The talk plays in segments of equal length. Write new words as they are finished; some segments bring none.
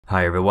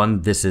Hi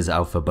everyone, this is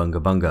Alpha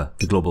Bunga Bunga,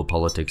 the global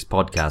politics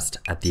podcast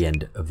at the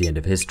end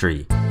of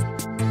history.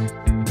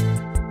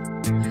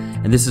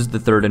 And this is the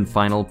third and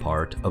final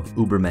part of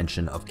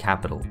Übermenschen of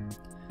Capital,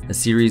 a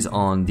series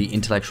on the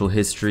intellectual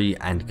history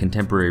and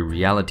contemporary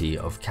reality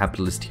of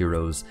capitalist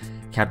heroes,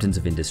 captains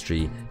of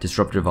industry,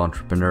 disruptive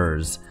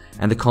entrepreneurs,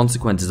 and the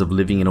consequences of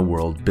living in a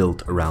world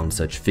built around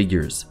such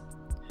figures.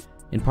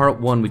 In part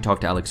 1, we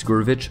talked to Alex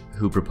Gurevich,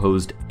 who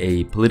proposed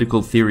a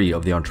political theory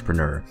of the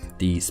entrepreneur,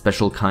 the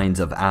special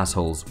kinds of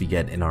assholes we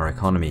get in our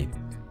economy.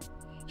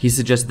 He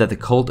suggested that the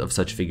cult of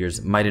such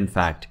figures might in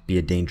fact be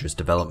a dangerous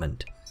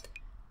development.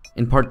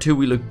 In part 2,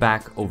 we looked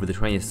back over the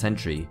 20th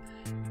century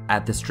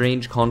at the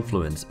strange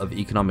confluence of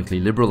economically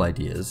liberal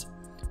ideas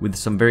with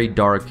some very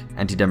dark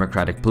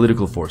anti-democratic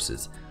political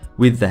forces,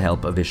 with the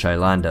help of Ishay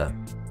Landa.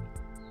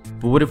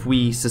 But what if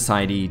we,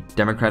 society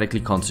democratically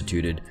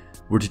constituted,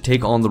 were to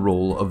take on the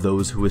role of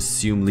those who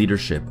assume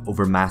leadership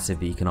over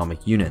massive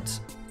economic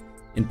units?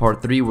 In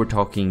part 3, we're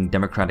talking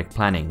democratic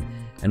planning,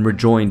 and we're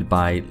joined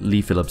by Leigh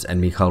Phillips and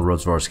Michal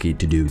Rozworski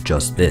to do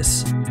just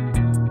this.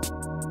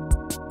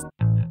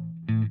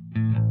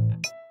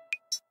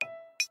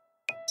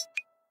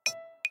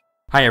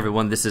 Hi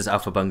everyone, this is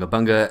Alpha Bunga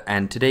Bunga,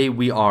 and today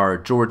we are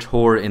George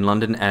Hoare in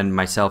London and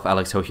myself,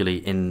 Alex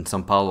Hochuli, in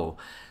Sao Paulo.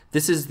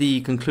 This is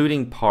the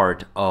concluding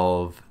part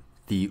of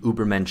the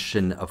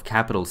Übermenschen of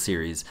Capital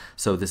series.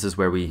 So this is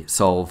where we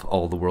solve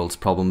all the world's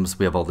problems.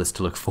 We have all this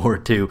to look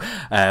forward to.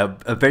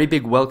 A very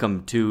big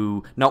welcome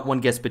to not one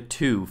guest but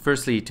two.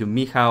 Firstly to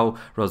Michal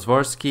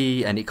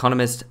Rozworski, an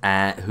economist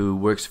who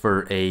works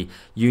for a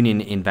union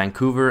in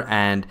Vancouver,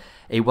 and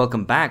a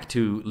welcome back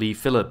to Leigh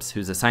Phillips,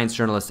 who's a science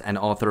journalist and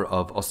author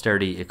of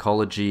Austerity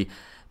Ecology.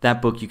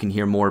 That book you can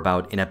hear more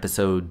about in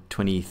episode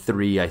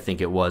 23, I think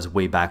it was,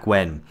 way back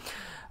when.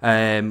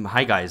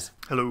 Hi guys.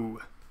 Hello.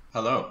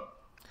 Hello.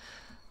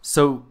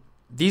 So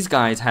these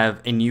guys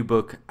have a new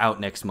book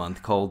out next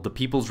month called The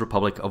People's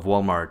Republic of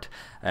Walmart.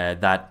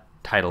 That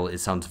title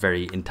sounds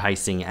very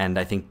enticing, and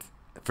I think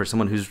for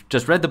someone who's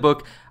just read the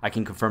book, I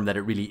can confirm that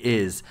it really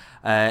is.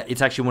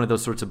 It's actually one of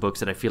those sorts of books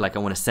that I feel like I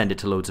want to send it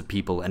to loads of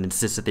people and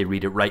insist that they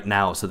read it right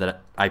now so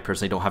that I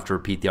personally don't have to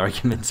repeat the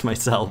arguments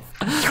myself.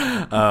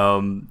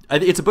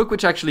 It's a book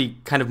which actually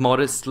kind of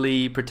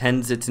modestly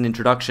pretends it's an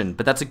introduction,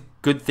 but that's a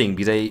good thing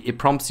because it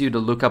prompts you to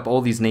look up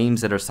all these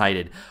names that are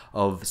cited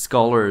of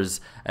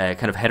scholars,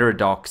 kind of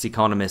heterodox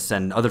economists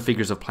and other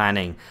figures of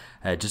planning,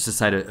 just to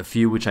cite a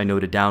few which I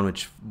noted down,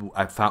 which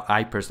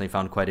I personally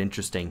found quite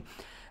interesting.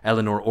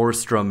 Elinor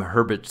Ostrom,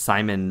 Herbert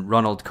Simon,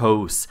 Ronald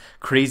Coase,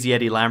 Crazy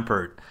Eddie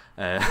Lampert.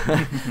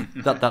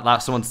 That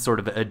last one's sort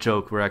of a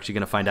joke. We're actually going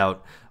to find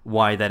out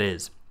why that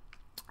is.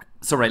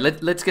 So right,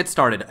 let's get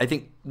started. I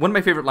think one of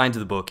my favorite lines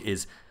of the book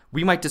is,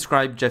 we might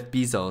describe Jeff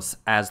Bezos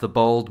as the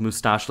bald,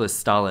 moustacheless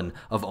Stalin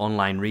of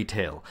online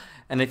retail.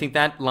 And I think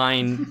that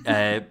line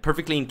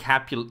perfectly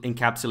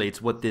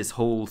encapsulates what this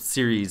whole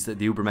series, the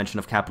Übermenschen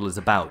of Capital, is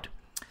about.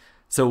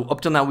 So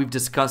up till now, we've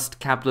discussed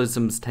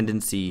capitalism's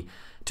tendency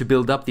to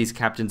build up these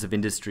captains of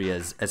industry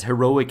as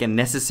heroic and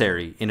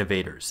necessary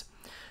innovators,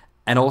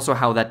 and also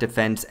how that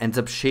defense ends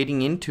up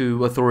shading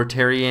into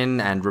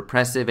authoritarian and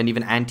repressive and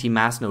even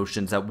anti-mass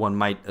notions that one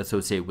might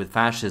associate with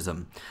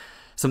fascism.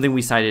 Something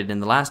we cited in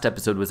the last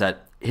episode was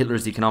that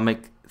Hitler's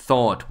economic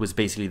thought was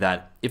basically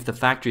that if the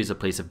factory is a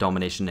place of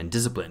domination and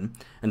discipline,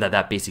 and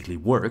that basically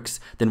works,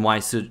 then why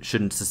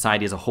shouldn't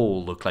society as a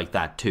whole look like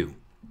that too?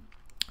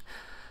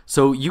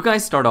 So you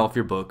guys start off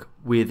your book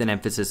with an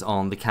emphasis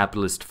on the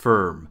capitalist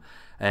firm,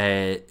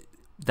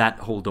 that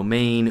whole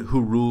domain,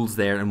 who rules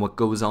there and what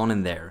goes on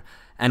in there.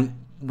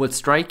 And what's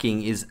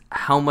striking is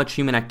how much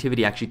human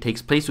activity actually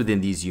takes place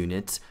within these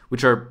units,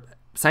 which are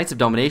sites of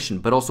domination,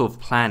 but also of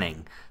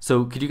planning.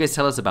 So could you guys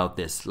tell us about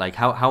this? Like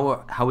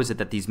how is it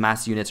that these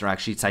mass units are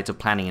actually sites of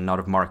planning and not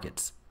of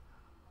markets?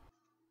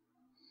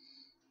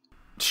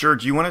 Sure.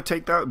 Do you want to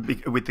take that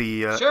with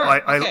the Sure,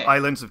 okay.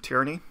 Islands of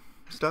Tyranny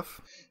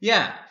stuff?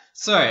 Yeah.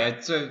 Sorry.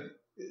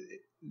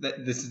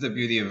 This is the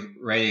beauty of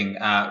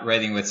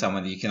writing with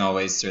someone. You can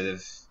always sort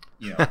of,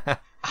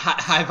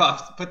 hive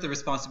off, put the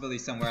responsibility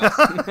somewhere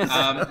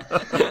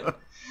else.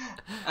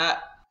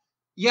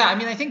 Yeah, I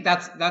mean, I think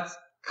that's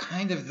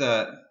kind of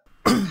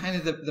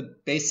the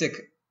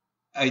basic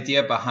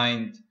idea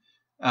behind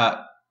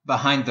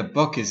the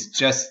book is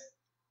just,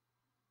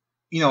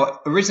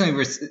 originally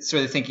we're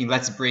sort of thinking,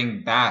 let's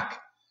bring back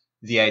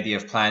the idea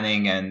of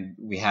planning, and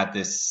we had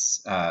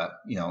this,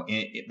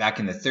 back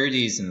in the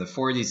 30s and the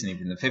 40s and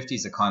even the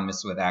 50s,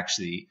 economists would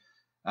actually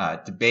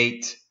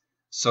debate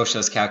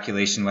socialist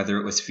calculation, whether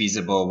it was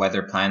feasible,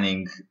 whether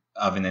planning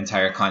of an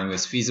entire economy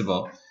was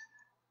feasible.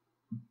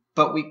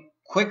 But we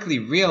quickly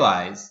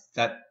realized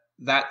that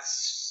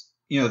that's,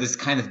 this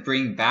kind of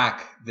bring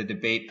back the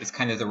debate is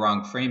kind of the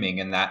wrong framing,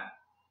 and that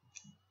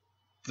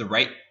the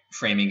right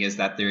framing is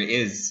that there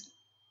is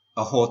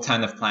a whole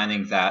ton of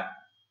planning that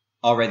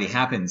already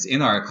happens in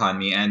our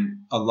economy, and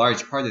a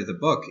large part of the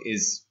book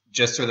is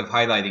just sort of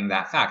highlighting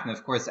that fact. And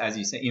of course, as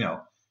you say,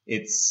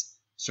 it's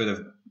sort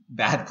of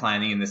bad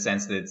planning in the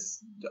sense that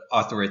it's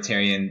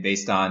authoritarian,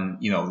 based on,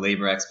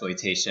 labor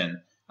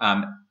exploitation,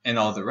 and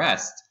all the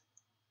rest.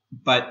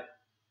 But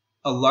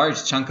a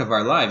large chunk of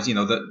our lives,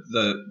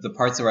 the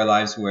parts of our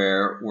lives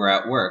where we're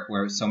at work,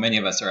 where so many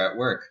of us are at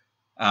work,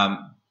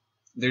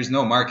 there's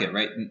no market,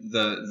 right?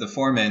 The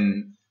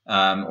foreman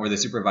or the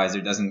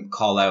supervisor doesn't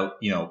call out,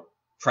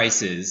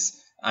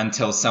 prices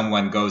until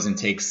someone goes and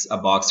takes a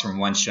box from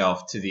one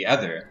shelf to the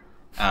other.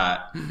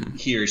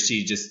 He or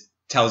she just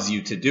tells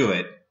you to do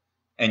it,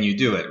 and you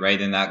do it,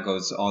 right? And that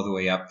goes all the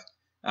way up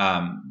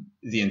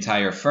the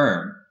entire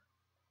firm.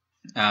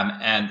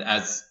 And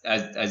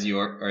as you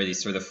already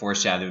sort of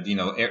foreshadowed,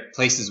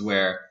 places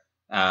where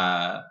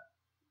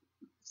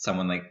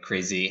someone like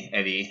Crazy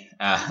Eddie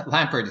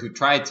Lampert, who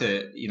tried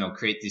to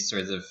create these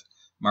sorts of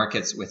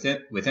markets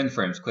within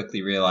firms,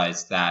 quickly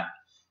realized that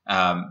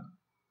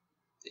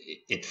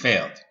it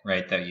failed,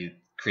 right? That you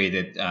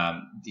created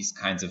these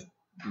kinds of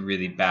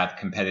really bad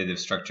competitive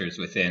structures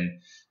within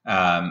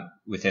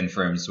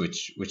firms,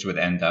 which would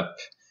end up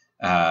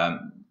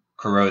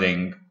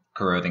corroding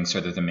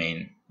sort of the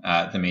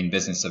main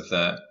business of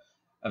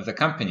the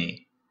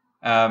company.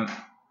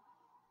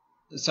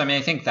 So I mean,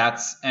 I think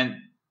that's, and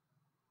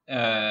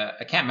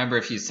I can't remember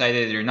if you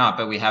cited it or not,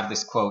 but we have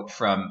this quote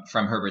from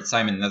Herbert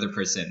Simon, another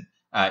person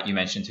you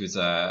mentioned, who's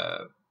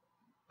a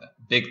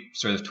big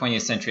sort of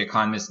 20th century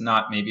economist,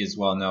 not maybe as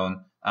well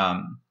known,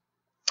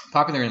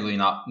 popularly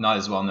not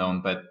as well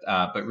known, but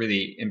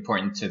really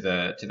important to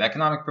the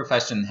economic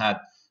profession. Had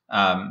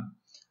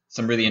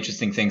some really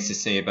interesting things to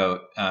say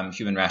about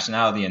human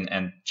rationality,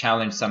 and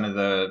challenge some of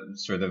the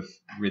sort of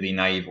really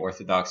naive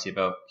orthodoxy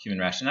about human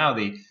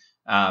rationality,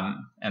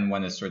 and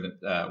won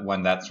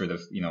that sort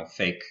of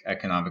fake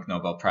economic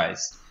Nobel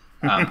Prize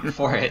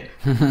for it.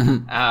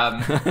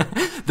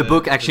 The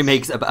book actually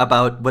makes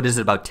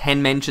about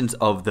 10 mentions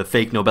of the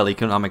fake Nobel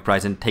Economic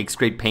Prize, and takes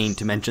great pain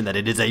to mention that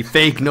it is a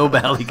fake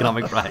Nobel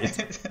Economic Prize.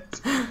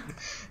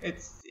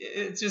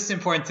 It's just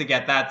important to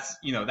get that,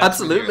 that's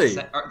absolutely.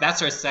 Really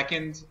that's our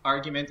second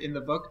argument in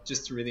the book,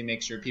 just to really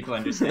make sure people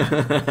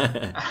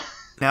understand.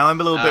 Now I'm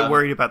a little bit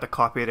worried about the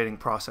copy editing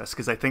process,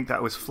 because I think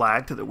that was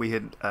flagged that we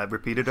had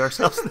repeated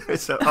ourselves there.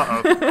 So,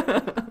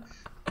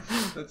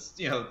 That's,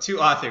 two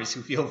authors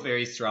who feel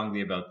very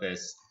strongly about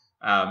this,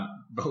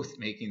 both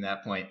making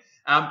that point.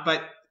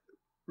 But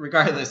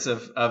regardless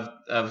of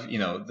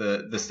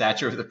the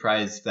stature of the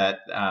prize that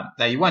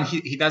you won,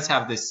 he does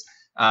have this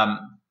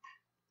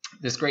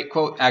this great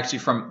quote actually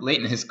from late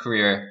in his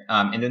career,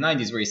 in the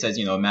 90s, where he says,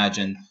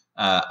 imagine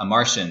a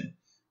Martian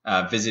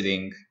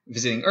visiting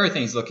Earth,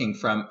 and he's looking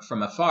from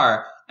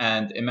afar,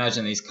 and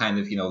imagine he's kind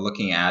of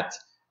looking at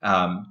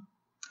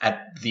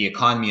the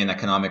economy and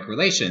economic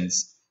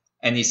relations.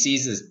 And he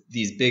sees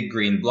these big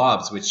green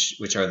blobs,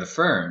 which are the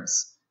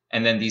firms,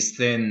 and then these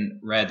thin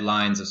red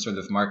lines of sort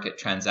of market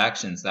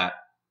transactions that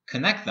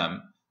connect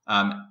them.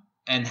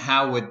 And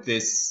how would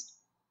this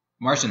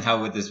Martian, how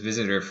would this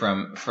visitor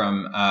from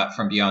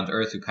beyond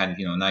Earth, who kind of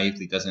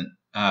naively doesn't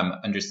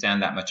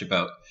understand that much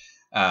about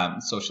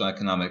social and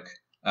economic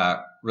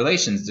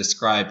relations,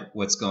 describe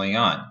what's going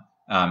on?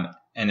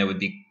 And it would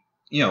be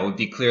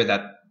clear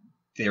that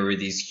there were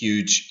these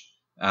huge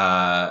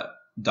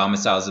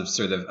domiciles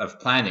of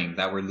planning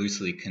that were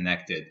loosely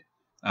connected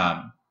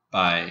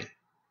by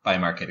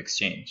market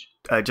exchange.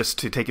 Just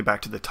to take it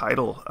back to the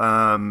title,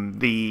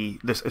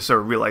 this sort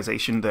of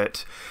realization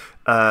that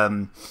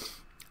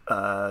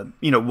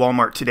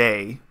Walmart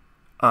today,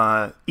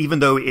 even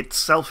though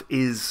itself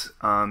is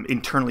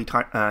internally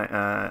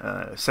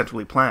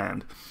centrally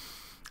planned,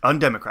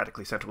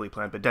 undemocratically centrally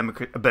planned,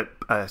 but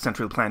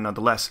centrally planned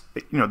nonetheless,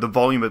 the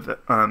volume of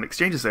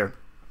exchanges there.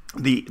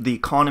 The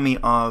economy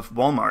of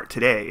Walmart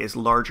today is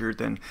larger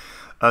than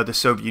the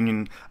Soviet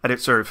Union at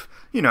its sort of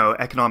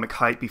economic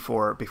height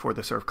before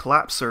the sort of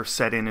collapse sort of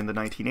set in the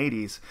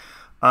 1980s,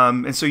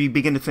 and so you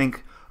begin to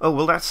think, oh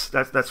well, that's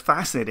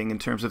fascinating in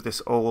terms of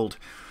this old,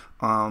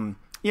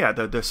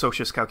 the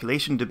socialist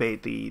calculation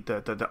debate,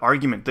 the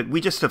argument that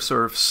we just have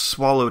sort of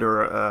swallowed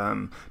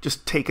or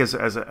just take as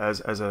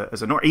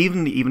a norm,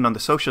 even on the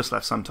socialist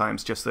left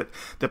sometimes, just that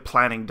the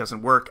planning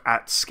doesn't work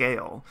at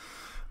scale.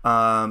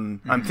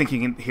 I'm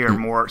thinking here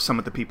more some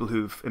of the people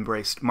who've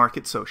embraced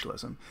market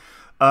socialism,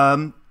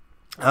 that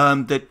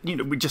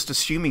we're just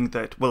assuming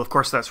that, well, of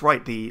course that's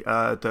right. The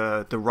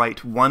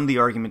right won the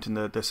argument in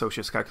the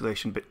socialist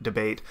calculation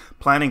debate.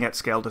 Planning at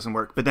scale doesn't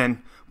work. But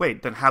then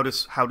how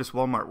does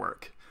Walmart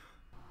work?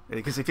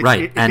 Because if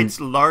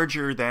it's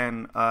larger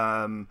than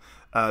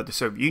the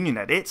Soviet Union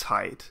at its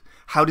height,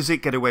 how does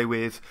it get away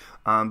with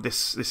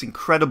this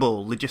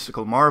incredible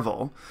logistical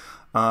marvel?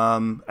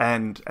 And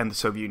the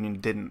Soviet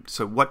Union didn't.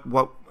 So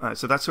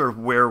so that's sort of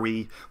where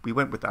we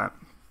went with that.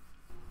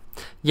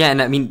 Yeah,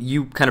 and I mean,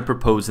 you kind of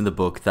propose in the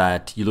book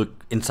that you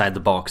look inside the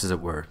box, as it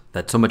were,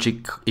 that so much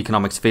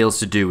economics fails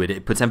to do it.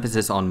 It puts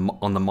emphasis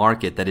on the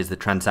market, that is the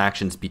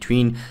transactions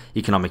between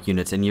economic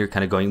units, and you're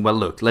kind of going, well,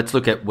 look, let's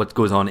look at what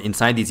goes on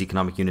inside these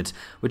economic units,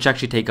 which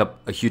actually take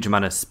up a huge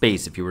amount of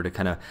space if you were to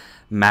kind of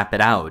map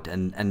it out.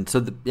 And so,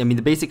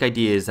 the basic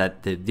idea is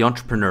that the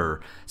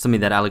entrepreneur,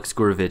 something that Alex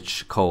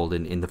Gurevich called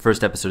in the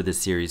first episode of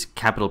this series,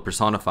 capital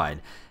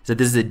personified, is that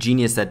this is a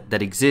genius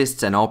that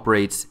exists and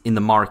operates in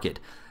the market.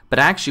 But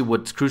actually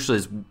what's crucial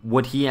is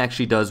what he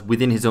actually does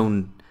within his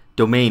own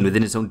domain,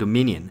 within his own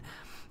dominion.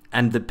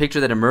 And the picture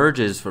that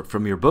emerges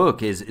from your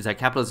book is that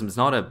capitalism is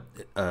not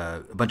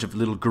a bunch of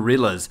little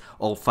guerrillas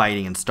all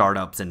fighting and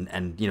startups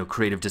and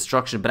creative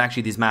destruction, but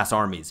actually these mass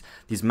armies,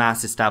 these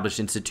mass established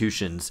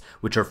institutions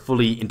which are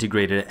fully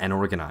integrated and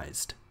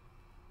organized.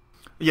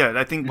 Yeah,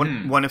 I think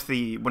one of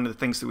the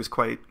things that was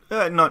quite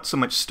not so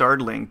much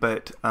startling,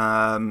 but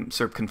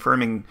sort of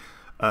confirming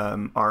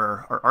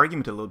our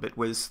argument a little bit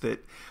was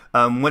that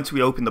once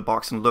we opened the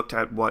box and looked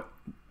at what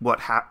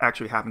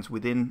actually happens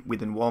within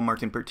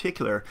Walmart in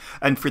particular,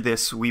 and for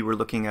this we were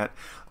looking at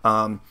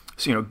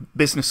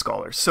business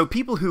scholars, so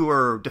people who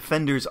are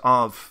defenders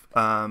of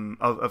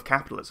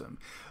capitalism,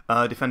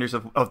 defenders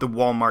of the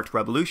Walmart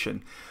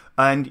revolution,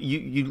 and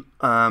you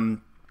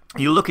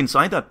look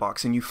inside that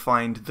box and you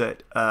find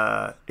that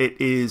it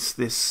is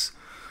this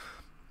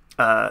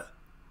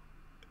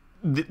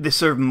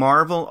sort of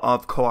marvel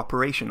of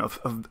cooperation,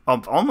 of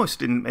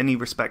almost in many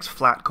respects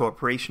flat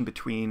cooperation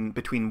between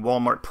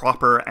Walmart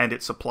proper and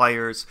its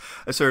suppliers,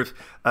 a sort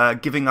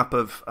of giving up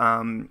of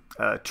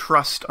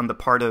trust on the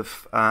part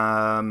of the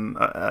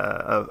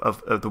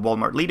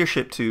Walmart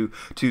leadership to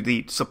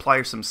the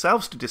suppliers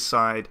themselves to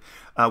decide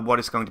what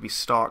is going to be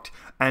stocked,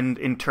 and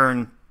in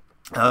turn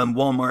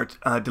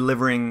Walmart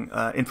delivering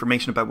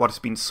information about what is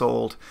being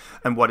sold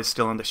and what is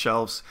still on the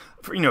shelves,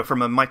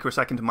 from a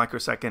microsecond to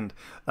microsecond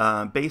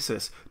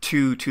basis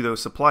to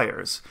those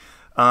suppliers.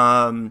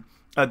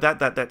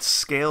 That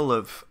scale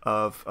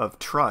of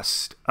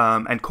trust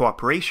and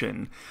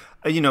cooperation.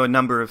 A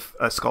number of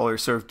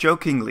scholars sort of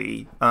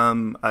jokingly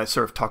sort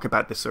of talk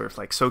about this sort of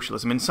like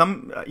socialism, and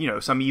some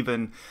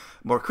even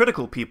more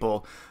critical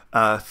people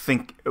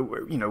think,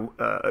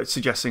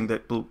 suggesting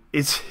that, well,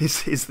 is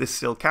this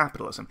still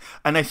capitalism?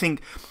 And I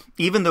think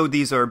even though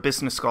these are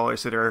business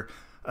scholars that are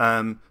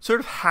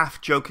sort of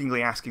half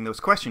jokingly asking those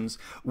questions,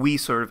 we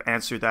sort of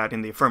answer that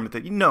in the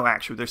affirmative, that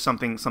actually there's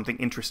something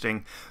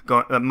interesting,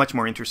 much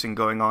more interesting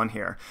going on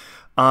here.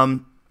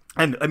 And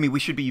I mean, we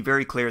should be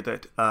very clear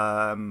that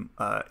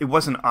it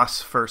wasn't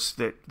us first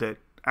that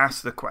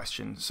asked the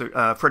question. So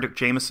Friedrich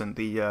Jameson,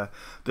 the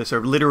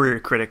sort of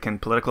literary critic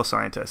and political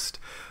scientist,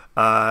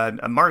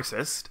 a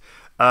Marxist,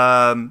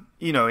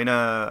 in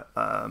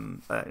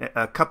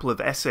a couple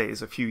of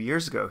essays a few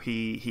years ago,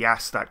 he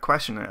asked that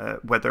question,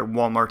 whether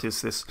Walmart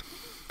is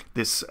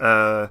this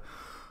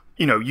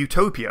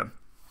utopia.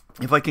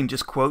 If I can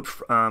just quote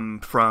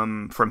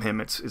from him,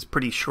 it's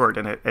pretty short,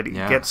 and it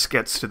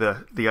gets to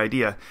the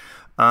idea.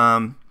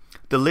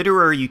 The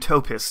literary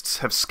utopists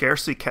have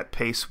scarcely kept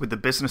pace with the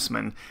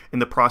businessmen in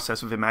the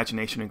process of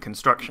imagination and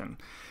construction,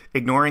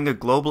 ignoring a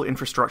global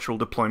infrastructural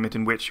deployment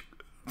in which,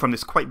 from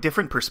this quite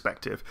different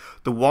perspective,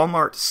 the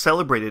Walmart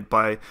celebrated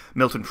by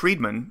Milton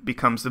Friedman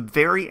becomes the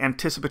very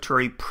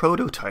anticipatory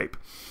prototype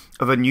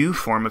of a new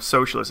form of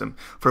socialism,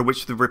 for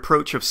which the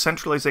reproach of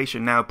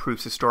centralization now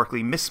proves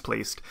historically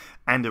misplaced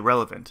and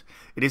irrelevant.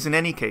 It is in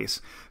any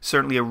case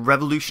certainly a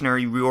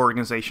revolutionary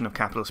reorganization of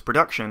capitalist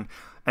production,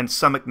 and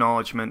some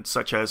acknowledgement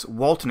such as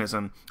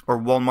Waltonism or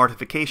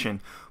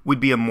Walmartification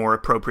would be a more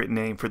appropriate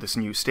name for this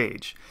new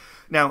stage.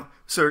 Now,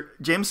 Sir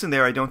Jameson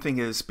there, I don't think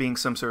is being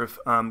some sort of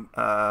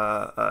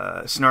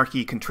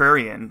snarky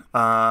contrarian.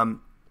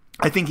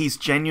 I think he's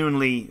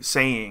genuinely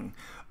saying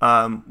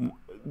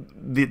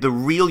the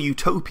real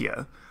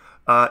utopia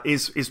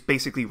is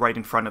basically right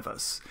in front of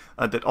us.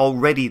 That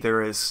already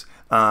there is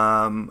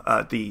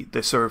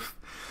the sort of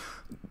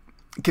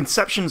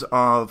conceptions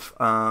of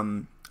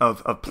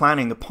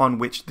planning upon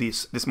which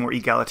this more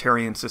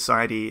egalitarian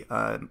society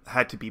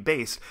had to be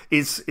based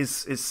is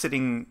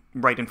sitting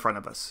right in front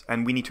of us,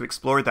 and we need to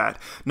explore that.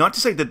 Not to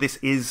say that this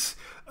is,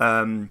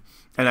 and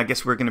I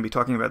guess we're going to be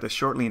talking about this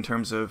shortly in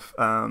terms of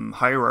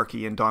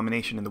hierarchy and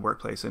domination in the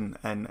workplace and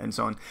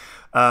so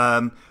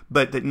on,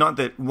 but not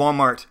that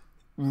Walmart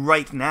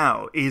right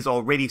now is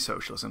already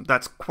socialism.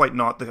 That's quite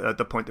not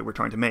the point that we're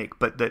trying to make,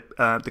 but that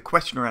the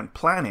question around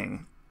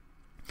planning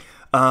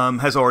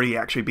has already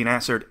actually been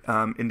answered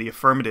in the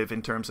affirmative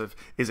in terms of,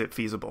 is it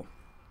feasible?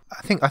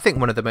 I think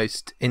one of the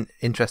most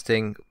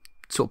interesting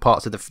sort of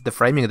parts of the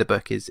framing of the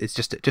book is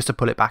just to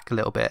pull it back a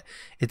little bit,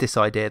 is this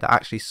idea that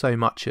actually so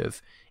much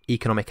of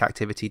economic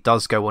activity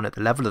does go on at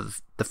the level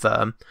of the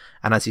firm,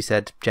 and as you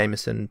said,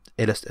 Jameson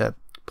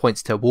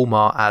points to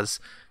Walmart as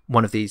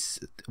one of these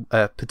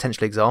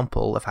potential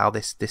example of how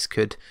this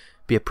could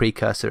be a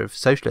precursor of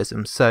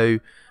socialism. So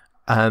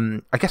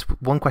I guess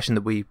one question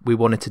that we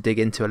wanted to dig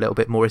into a little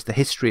bit more is the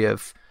history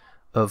of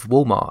of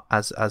Walmart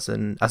as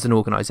an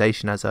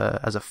organization, as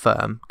a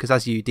firm, because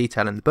as you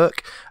detail in the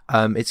book,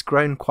 it's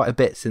grown quite a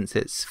bit since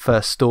its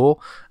first store,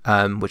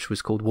 which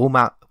was called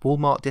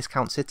Walmart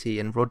Discount City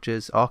in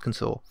Rogers,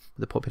 Arkansas,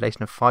 with a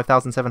population of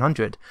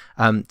 5,700,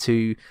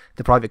 to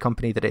the private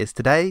company that it is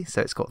today.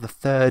 So it's got the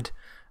third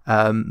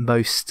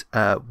most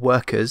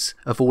workers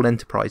of all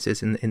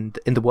enterprises in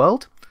the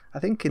world, I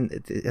think,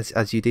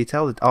 as you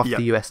detailed, after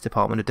the US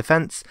Department of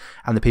Defense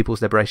and the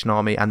People's Liberation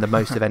Army, and the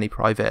most of any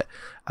private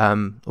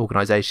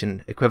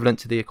organization, equivalent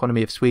to the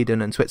economy of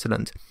Sweden and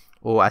Switzerland,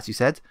 or as you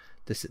said,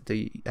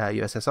 the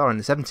USSR in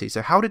the 70s.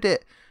 So how did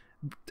it,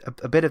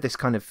 a bit of this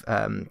kind of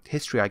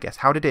history, I guess,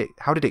 how did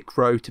it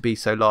grow to be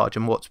so large,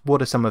 and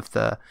what are some of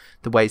the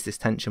ways this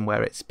tension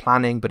where it's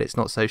planning but it's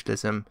not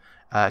socialism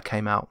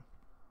came out?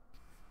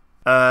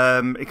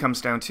 It comes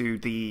down to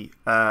the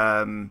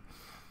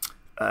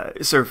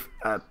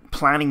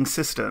planning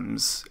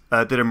systems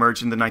that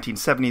emerged in the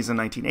 1970s and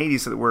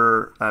 1980s that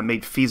were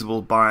made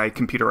feasible by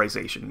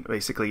computerization,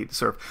 basically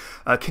sort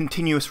of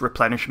continuous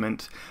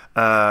replenishment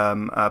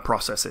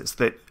processes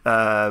that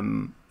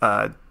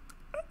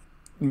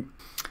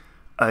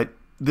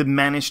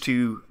managed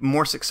to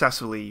more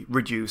successfully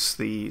reduce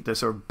the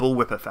sort of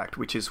bullwhip effect,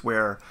 which is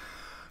where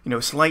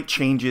slight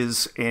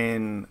changes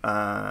in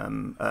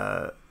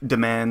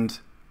demand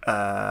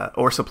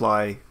or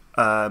supply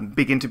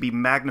begin to be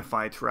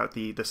magnified throughout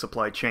the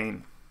supply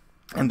chain,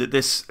 and that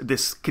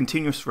this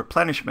continuous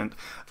replenishment,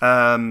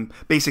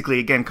 basically,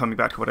 again, coming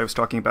back to what I was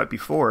talking about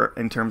before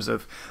in terms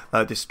of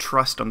this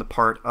trust on the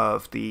part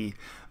of the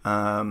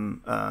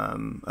Walmart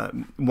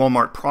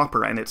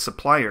proper and its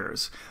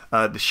suppliers,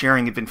 the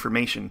sharing of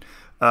information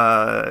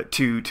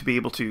to be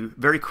able to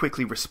very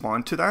quickly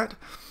respond to that.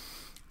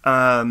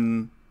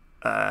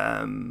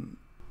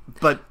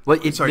 But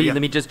let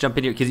me just jump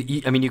in here, because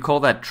you call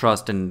that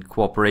trust and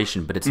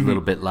cooperation, but it's a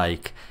little bit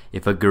like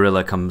if a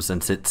gorilla comes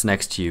and sits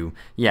next to you,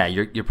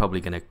 you're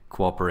probably going to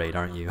cooperate,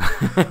 aren't you?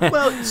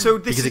 Well, so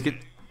this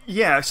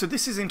so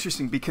this is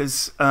interesting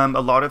because a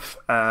lot of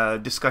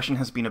discussion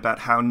has been about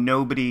how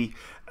nobody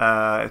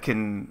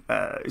can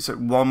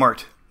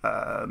Walmart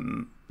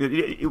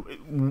it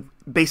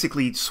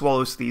basically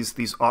swallows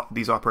these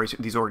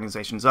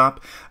organizations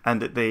up,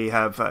 and that they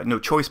have no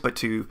choice but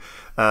to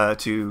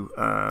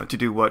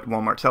do what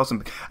Walmart tells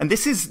them. And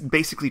this is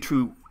basically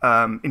true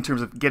in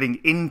terms of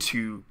getting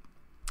into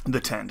the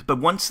tent. But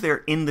once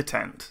they're in the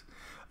tent,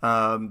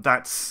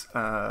 that's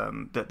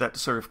that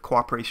sort of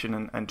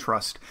cooperation and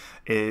trust.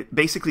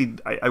 Basically,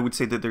 I would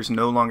say that there's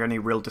no longer any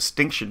real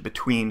distinction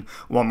between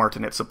Walmart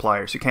and its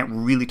suppliers. You can't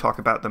really talk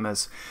about them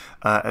as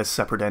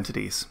separate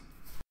entities.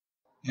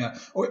 Yeah,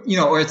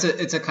 or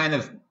it's a kind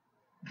of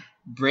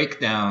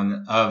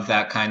breakdown of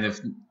that kind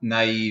of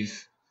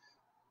naive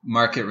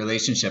market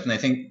relationship, and I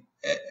think,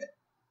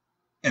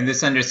 and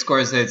this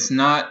underscores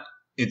that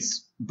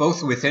it's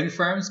both within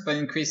firms, but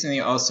increasingly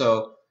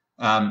also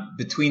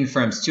between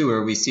firms too,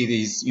 where we see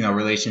these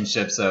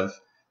relationships of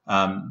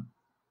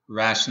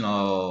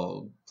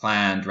rational,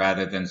 planned,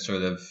 rather than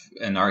sort of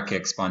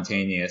anarchic,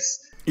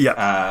 spontaneous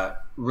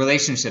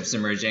relationships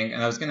emerging.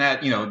 And I was going to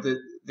add,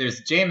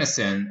 there's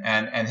Jameson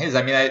and his.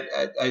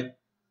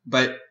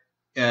 But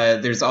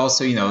there's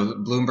also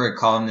Bloomberg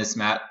columnist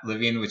Matt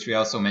Levine, which we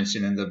also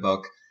mentioned in the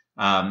book,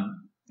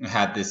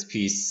 had this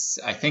piece,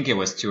 I think it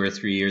was 2 or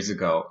 3 years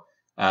ago,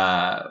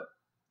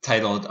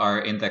 titled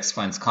 "Are Index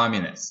Funds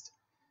Communist?"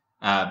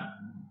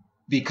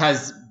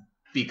 Because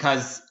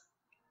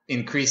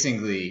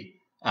increasingly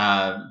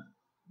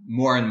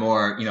more and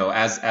more,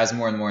 as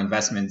more and more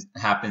investment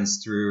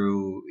happens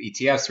through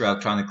ETFs, through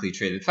electronically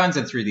traded funds,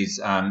 and through these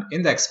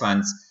index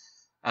funds,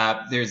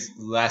 there's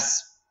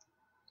less,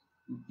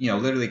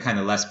 literally kind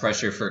of less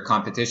pressure for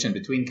competition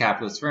between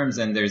capitalist firms.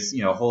 And there's,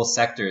 whole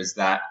sectors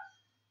that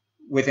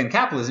within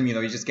capitalism,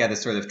 you just get a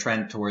sort of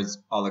trend towards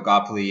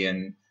oligopoly,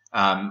 and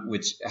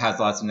which has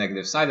lots of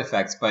negative side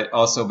effects, but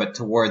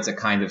towards a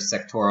kind of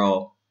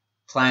sectoral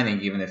planning,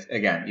 even if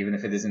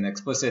it isn't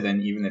explicit,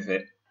 and even if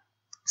it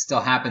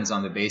still happens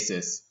on the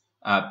basis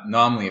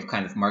nominally of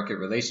kind of market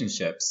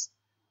relationships,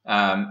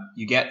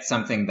 you get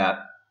something that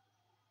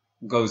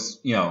goes,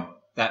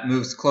 that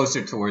moves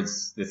closer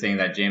towards the thing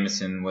that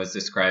Jameson was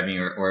describing,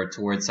 or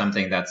towards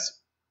something that's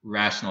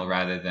rational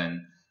rather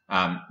than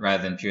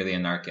purely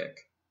anarchic.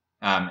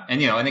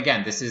 And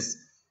again,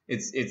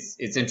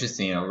 it's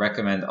interesting.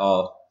 Recommend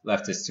all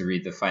leftists to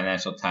read the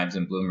Financial Times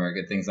and Bloomberg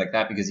and things like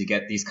that, because you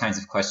get these kinds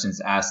of questions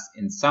asked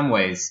in some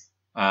ways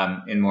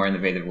in more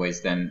innovative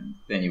ways than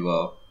you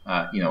will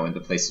in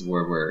the places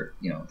where we're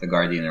the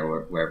Guardian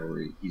or wherever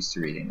we're used to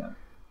reading them.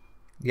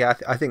 Yeah,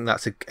 I think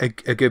that's a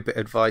good bit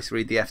of advice.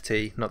 Read the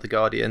FT, not the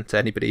Guardian, to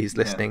anybody who's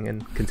listening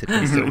and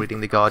considering still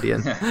reading the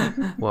Guardian.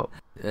 Well,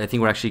 I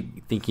think we're actually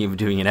thinking of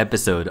doing an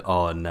episode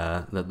on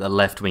the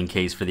left-wing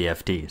case for the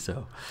FT,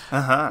 so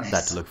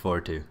that to look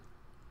forward to.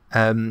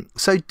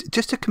 So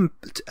just to,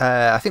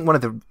 I think one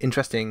of the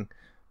interesting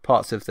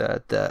parts of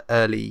the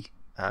early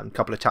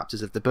couple of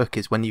chapters of the book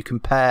is when you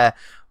compare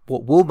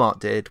what Walmart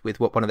did with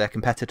what one of their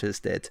competitors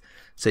did.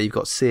 So you've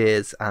got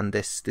Sears and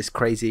this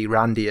crazy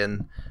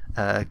Randian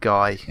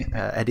guy,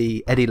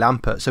 Eddie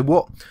Lampert. So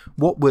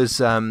what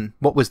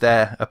was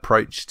their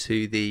approach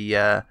to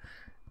the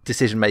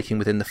decision making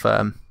within the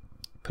firm?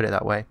 Put it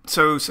that way.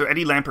 So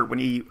Eddie Lampert, when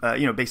he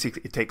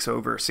basically takes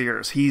over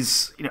Sears,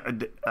 he's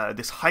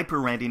this hyper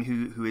Randian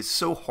who is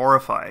so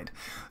horrified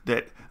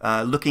that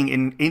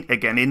looking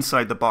again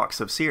inside the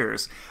box of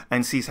Sears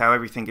and sees how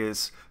everything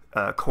is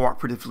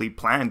cooperatively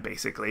planned.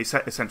 Basically,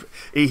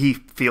 he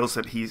feels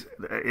that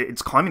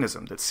it's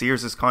communism, that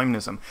Sears is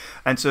communism,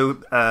 and so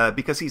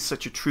because he's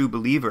such a true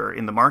believer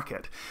in the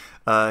market,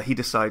 he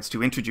decides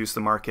to introduce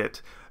the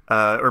market.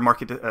 Or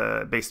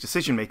market-based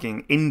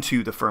decision-making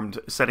into the firm,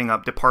 setting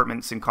up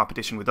departments in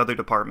competition with other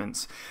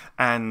departments.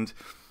 And,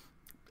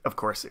 of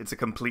course, it's a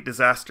complete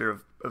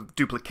disaster of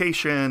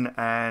duplication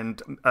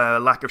and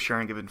lack of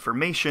sharing of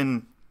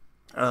information,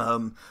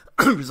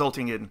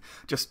 resulting in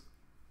just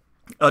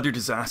utter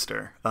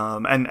disaster.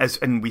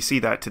 And we see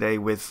that today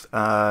with,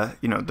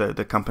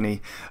 the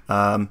company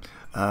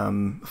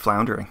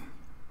floundering.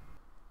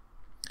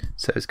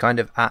 So it's kind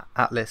of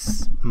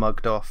Atlas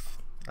mugged off.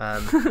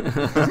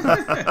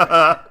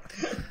 Yeah,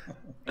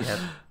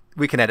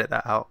 we can edit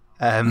that out.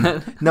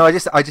 No, I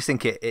just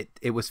think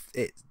it was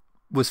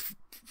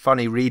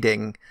funny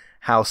reading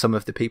how some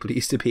of the people who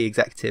used to be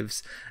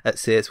executives at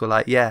Sears were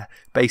like, yeah,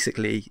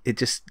 basically it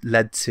just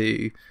led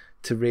to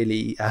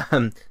really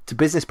to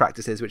business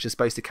practices which are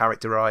supposed to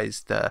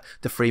characterize the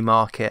free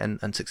market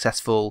and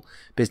successful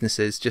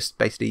businesses, just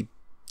basically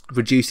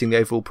reducing the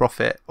overall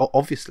profit,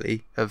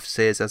 obviously, of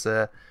Sears as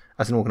an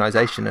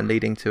organization, and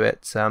leading to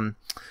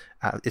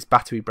its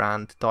battery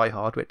brand Die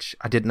Hard, which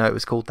I didn't know it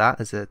was called that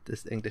as an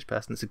English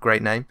person. It's a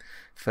great name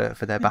for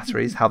their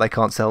batteries. How they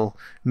can't sell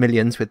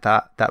millions with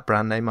that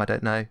brand name, I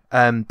don't know.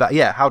 But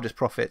yeah, how just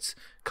profits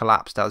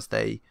collapsed as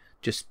they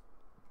just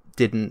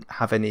didn't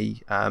have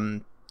any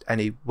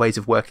ways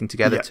of working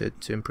together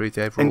to improve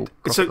the overall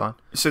profit line.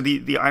 So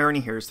the irony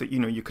here is that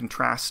you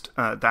contrast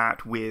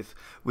that with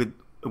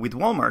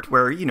Walmart,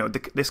 where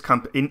this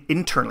company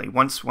internally,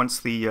 once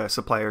the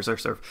suppliers are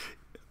sort of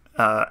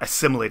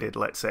assimilated,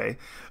 let's say,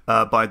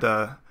 by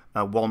the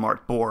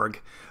Walmart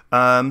Borg,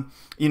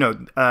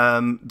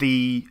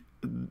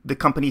 the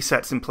company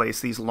sets in place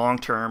these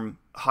long-term,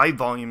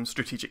 high-volume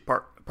strategic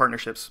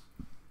partnerships.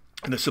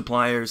 And the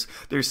suppliers,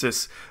 there's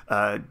this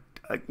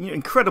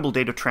incredible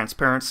data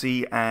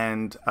transparency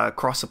and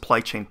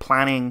cross-supply chain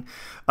planning,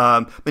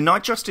 but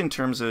not just in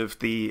terms of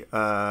the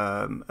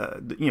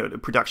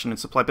production and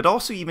supply, but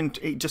also even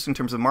just in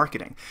terms of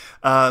marketing,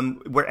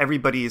 where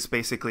everybody is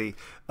basically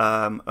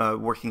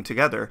working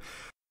together.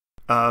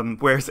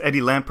 Whereas Eddie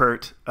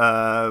Lampert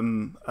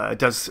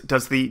does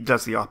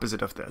the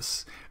opposite of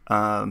this.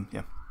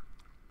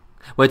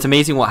 Well, it's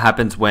amazing what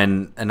happens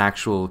when an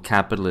actual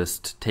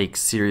capitalist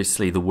takes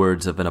seriously the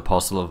words of an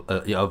apostle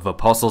of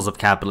apostles of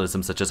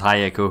capitalism, such as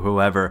Hayek or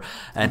whoever,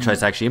 and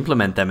tries to actually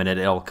implement them, and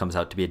it all comes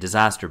out to be a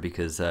disaster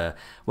because, it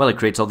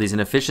creates all these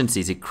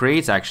inefficiencies. It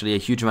creates actually a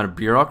huge amount of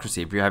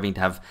bureaucracy. If you're having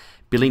to have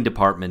billing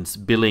departments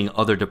billing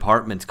other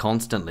departments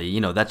constantly,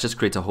 that just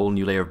creates a whole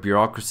new layer of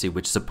bureaucracy,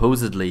 which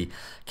supposedly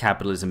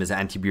capitalism is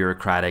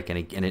anti-bureaucratic, and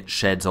it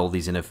sheds all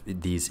these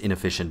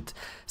inefficient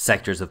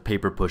sectors of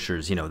paper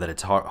pushers, that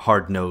it's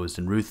hard-nosed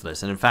and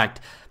ruthless. And in fact,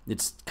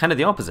 it's kind of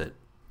the opposite.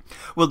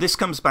 Well, this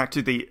comes back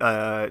to the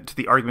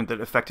argument that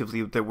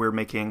effectively that we're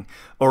making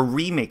or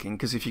remaking,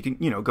 because if you can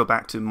go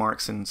back to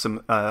Marx and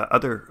some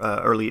other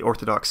early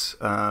orthodox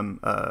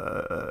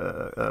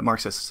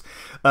Marxists,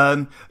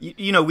 there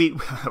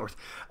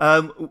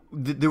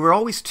were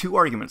always two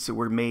arguments that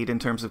were made in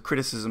terms of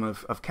criticism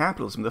of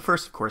capitalism. The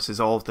first, of course,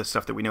 is all of the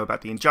stuff that we know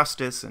about the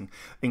injustice and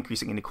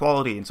increasing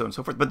inequality and so on and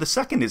so forth. But the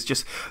second is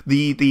just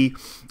the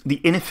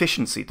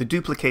inefficiency, the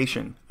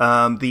duplication,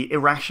 the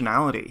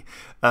irrationality.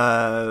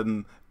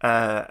 The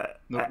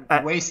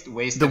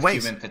waste of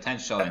human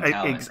potential and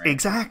talent. Right?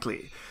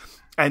 Exactly.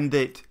 And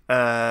that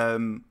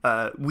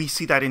we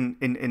see that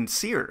in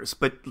Sears,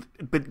 but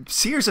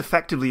Sears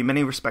effectively, in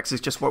many respects,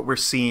 is just what we're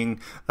seeing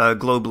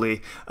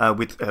globally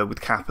with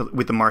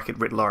the market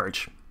writ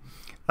large.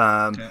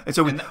 And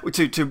so,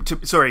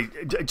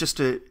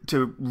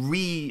 to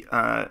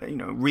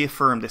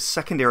reaffirm this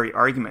secondary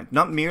argument,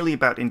 not merely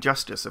about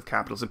injustice of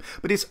capitalism,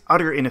 but its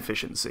utter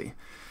inefficiency.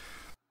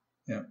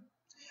 Yeah.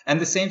 And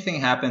the same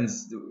thing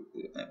happens.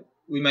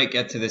 We might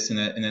get to this in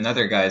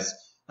another guise,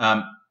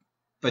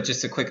 but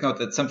just a quick note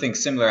that something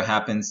similar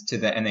happens to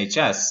the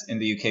NHS in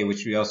the UK,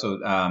 which we also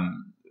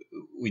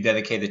we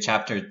dedicate a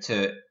chapter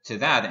to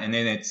that. And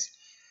in its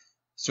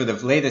sort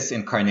of latest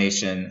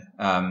incarnation,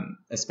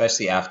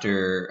 especially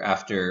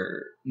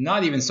after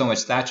not even so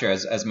much Thatcher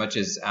as much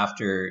as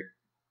after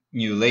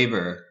New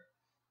Labour.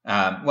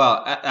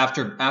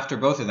 After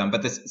both of them,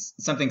 but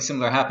something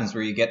similar happens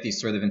where you get these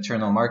sort of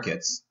internal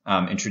markets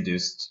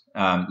introduced.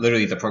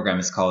 Literally, the program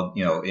is called,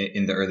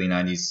 in the early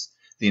 90s,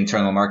 the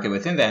internal market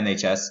within the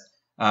NHS,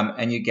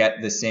 and you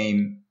get the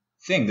same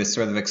thing, this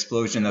sort of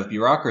explosion of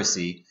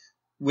bureaucracy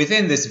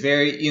within this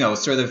very,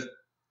 sort of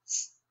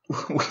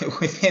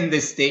within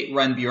this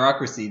state-run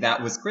bureaucracy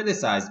that was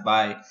criticized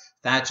by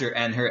Thatcher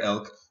and her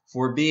ilk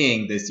for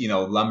being this,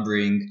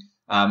 lumbering,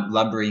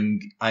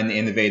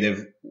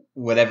 uninnovative,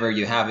 whatever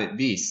you have it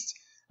beast.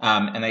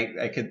 And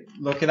I could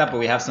look it up, but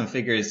we have some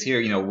figures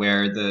here,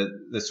 where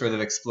the sort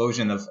of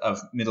explosion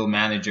of middle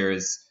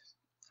managers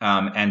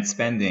and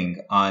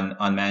spending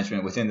on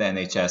management within the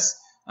NHS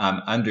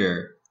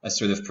under a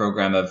sort of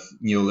program of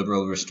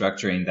neoliberal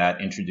restructuring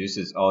that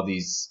introduces all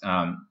these,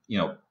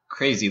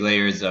 crazy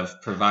layers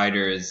of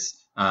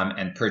providers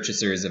and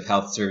purchasers of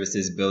health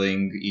services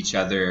billing each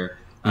other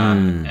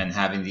and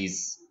having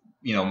these,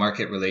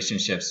 market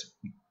relationships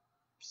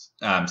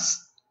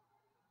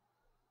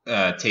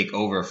take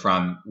over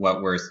from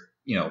what were,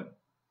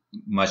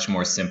 much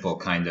more simple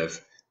kind of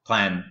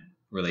plan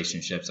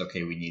relationships.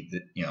 Okay, we need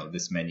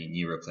this many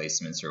knee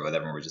replacements or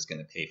whatever. We're just going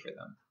to pay for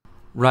them.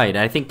 Right.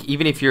 I think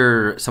even if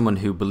you're someone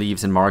who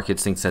believes in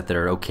markets, thinks that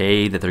they're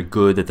okay, that they're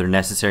good, that they're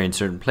necessary in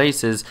certain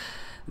places,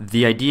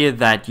 the idea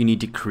that you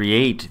need to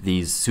create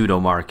these pseudo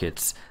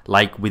markets,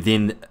 like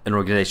within an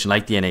organization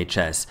like the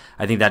NHS,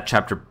 I think that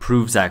chapter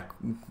proves that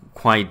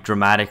quite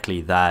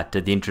dramatically, that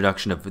the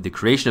introduction of the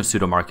creation of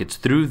pseudo markets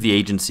through the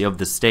agency of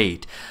the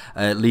state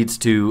leads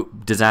to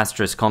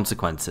disastrous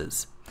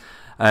consequences.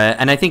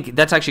 And I think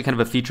that's actually kind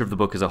of a feature of the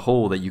book as a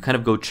whole, that you kind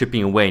of go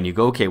chipping away and you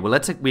go, okay, well,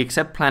 we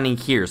accept planning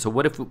here. So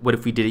what if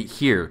we did it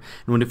here?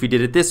 And what if we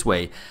did it this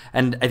way?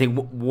 And I think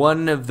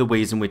one of the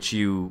ways in which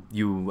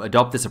you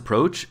adopt this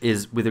approach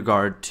is with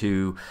regard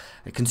to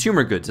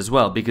consumer goods as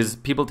well, because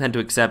people tend to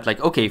accept, like,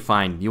 okay,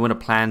 fine, you want to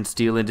plan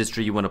steel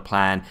industry, you want to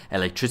plan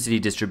electricity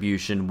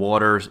distribution,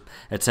 water,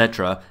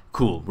 etc.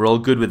 Cool, we're all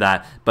good with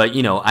that. But,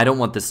 I don't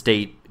want the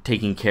state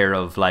taking care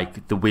of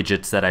like the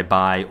widgets that I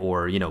buy,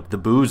 or the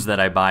booze that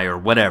I buy, or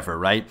whatever,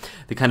 right?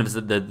 The kind of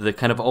the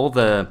kind of all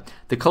the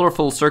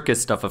colorful circus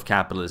stuff of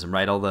capitalism,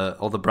 right? All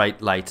the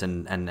bright lights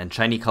and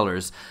shiny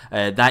colors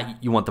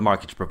that you want the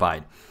market to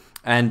provide.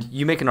 And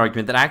you make an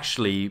argument that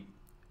actually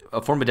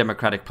a form of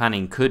democratic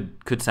planning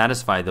could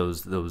satisfy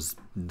those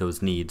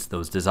needs,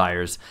 those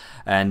desires.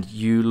 And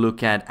you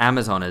look at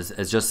Amazon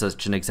as just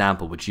such an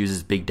example, which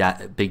uses big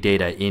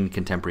data in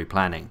contemporary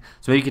planning.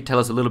 So maybe you could tell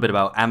us a little bit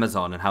about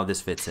Amazon and how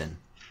this fits in.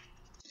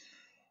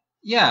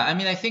 Yeah, I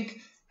mean, I think,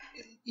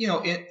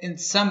 in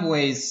some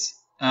ways,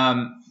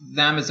 the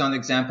Amazon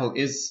example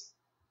is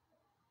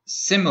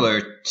similar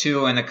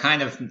to, and a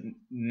kind of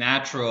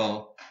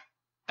natural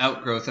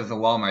outgrowth of the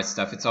Walmart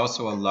stuff. It's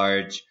also a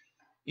large,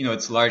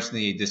 it's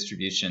largely a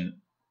distribution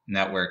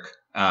network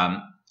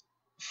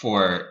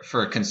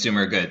for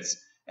consumer goods.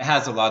 It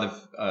has a lot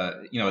of,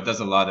 it does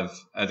a lot of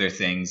other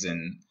things,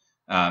 and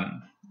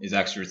is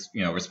actually,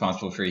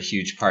 responsible for a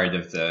huge part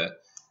of the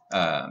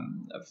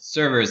of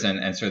servers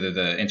and sort of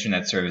the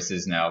internet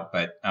services now.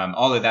 But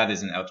all of that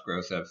is an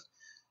outgrowth of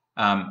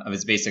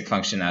its basic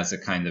function as a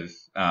kind of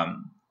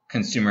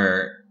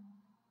consumer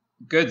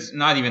goods,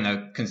 not even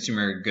a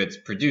consumer goods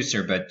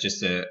producer, but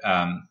just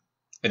a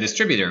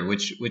distributor,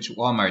 which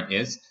Walmart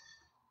is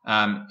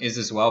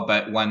as well,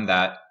 but one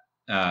that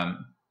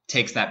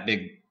takes that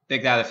big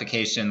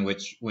datification,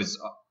 which was,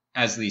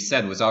 as Leigh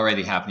said, was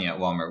already happening at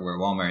Walmart, where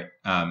Walmart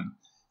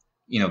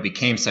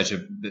became such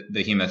a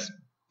behemoth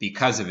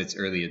because of its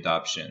early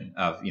adoption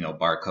of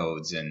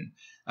barcodes and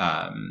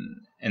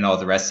all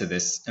the rest of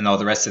this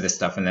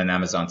stuff, and then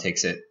Amazon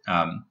takes it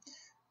to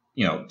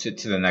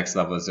the next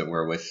level, as it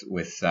were, with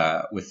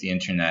the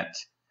internet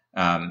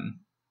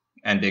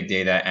and big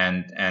data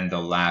and the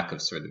lack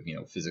of sort of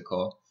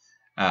physical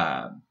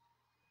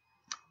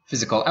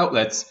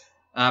outlets,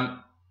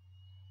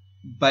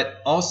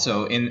 but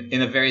also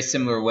in a very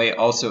similar way,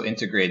 also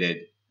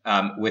integrated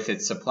with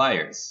its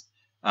suppliers,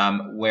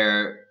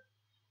 where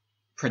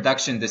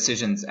production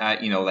decisions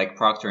at like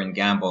Procter and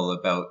Gamble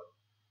about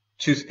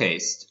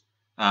toothpaste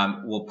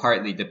will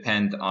partly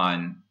depend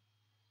on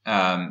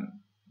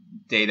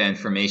data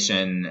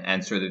information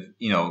and sort of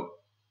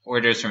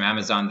orders from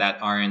Amazon that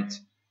aren't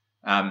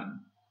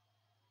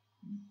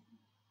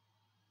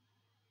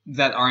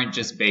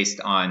just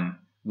based on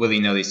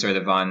willy-nilly, sort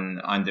of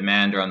on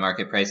demand or on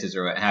market prices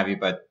or what have you,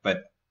 but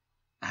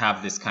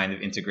have this kind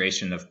of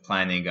integration of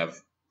planning of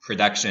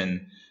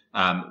production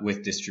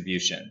with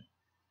distribution.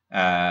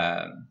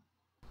 And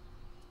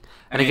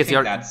I guess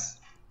that's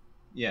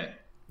yeah.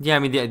 Yeah, I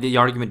mean, the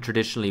argument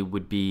traditionally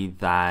would be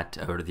that,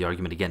 or the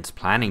argument against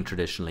planning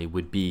traditionally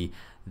would be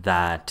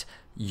that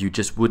you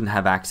just wouldn't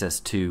have access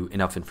to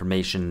enough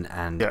information,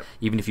 and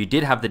even if you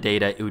did have the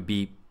data, it would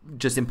be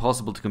just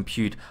impossible to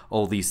compute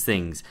all these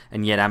things.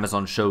 And yet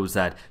Amazon shows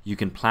that you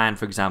can plan,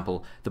 for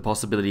example, the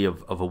possibility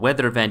of a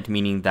weather event,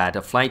 meaning that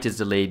a flight is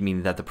delayed,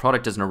 meaning that the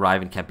product doesn't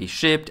arrive and can't be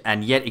shipped,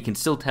 and yet it can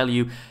still tell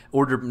you,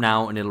 order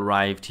now and it'll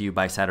arrive to you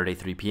by Saturday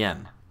 3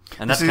 p.m.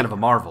 And that's kind of a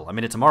marvel. I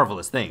mean, it's a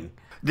marvelous thing.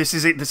 This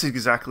is it. This is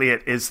exactly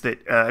it. Is that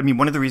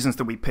one of the reasons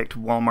that we picked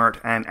Walmart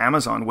and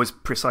Amazon was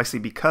precisely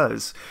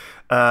because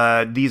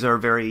these are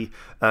very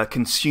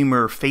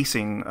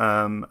consumer-facing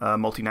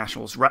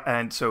multinationals,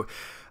 and so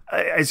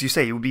as you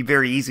say, it would be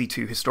very easy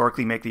to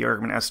historically make the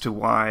argument as to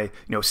why,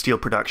 steel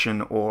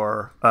production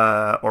or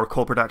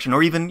coal production,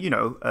 or even,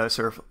 NASA,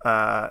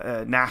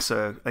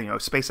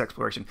 space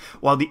exploration,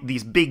 while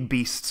these big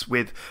beasts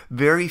with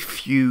very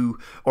few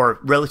or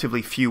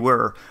relatively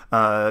fewer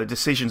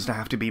decisions to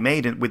have to be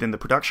made within the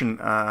production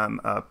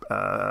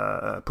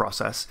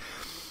process.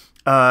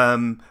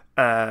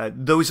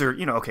 Those are,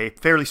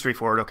 fairly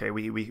straightforward. Okay,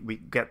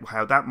 we get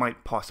how that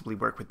might possibly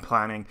work with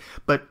planning,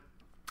 but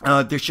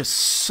there's just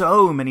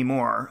so many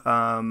more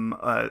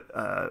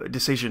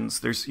decisions.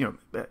 There's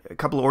a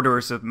couple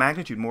orders of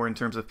magnitude more in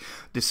terms of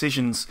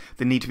decisions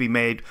that need to be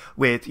made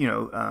with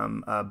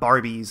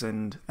Barbies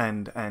and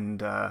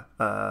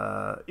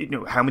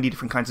how many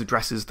different kinds of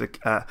dresses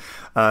that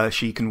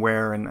she can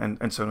wear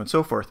and so on and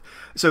so forth.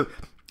 So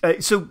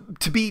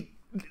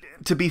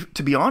to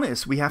be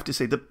honest, we have to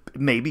say that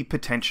maybe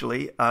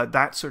potentially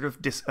that sort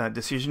of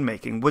decision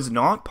making was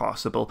not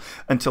possible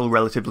until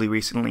relatively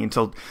recently,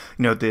 until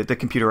the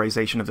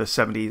computerization of the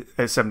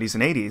 70s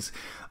and 80s,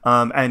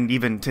 and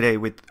even today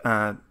with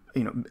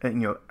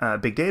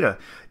big data.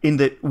 In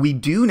that we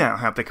do now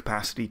have the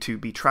capacity to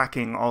be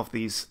tracking all of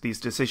these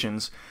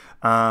decisions.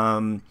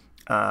 Or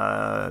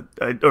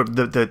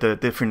the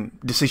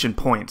different decision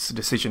points,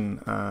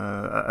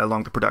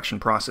 along the production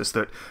process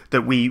that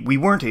we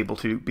weren't able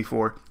to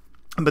before.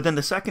 But then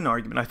the second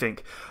argument, I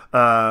think,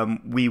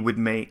 we would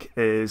make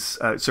is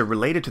sort of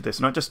related to this,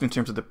 not just in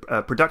terms of the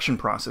production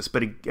process,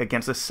 but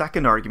against the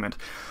second argument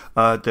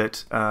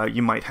that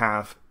you might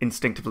have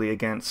instinctively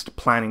against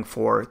planning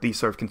for these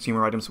sort of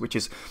consumer items, which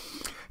is,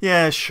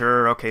 yeah,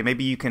 sure, okay,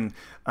 maybe you can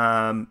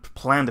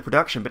plan the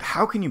production, but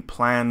how can you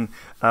plan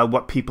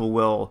what people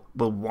will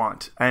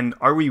want? And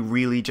are we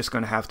really just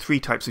going to have 3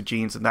 types of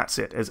genes and that's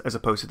it, as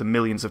opposed to the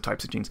millions of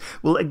types of genes?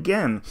 Well,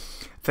 again,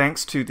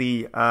 thanks to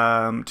the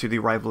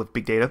arrival of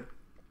big data,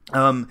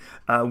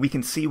 we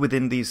can see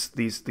within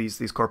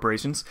these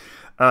corporations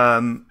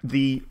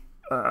the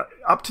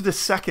up to the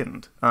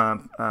second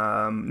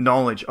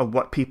knowledge of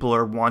what people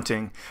are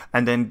wanting,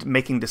 and then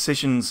making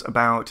decisions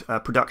about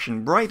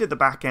production right at the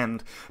back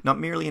end, not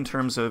merely in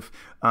terms of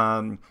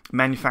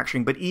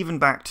manufacturing, but even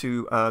back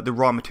to the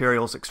raw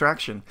materials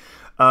extraction,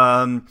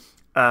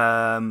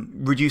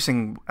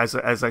 reducing, as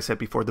I said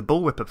before, the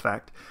bullwhip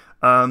effect.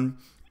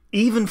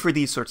 Even for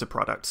these sorts of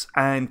products,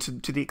 and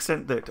to the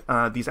extent that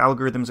these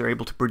algorithms are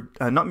able to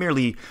not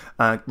merely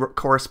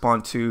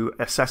correspond to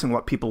assessing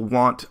what people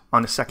want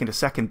on a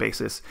second-to-second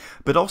basis,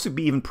 but also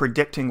be even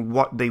predicting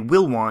what they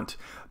will want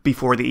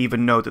before they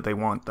even know that they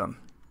want them.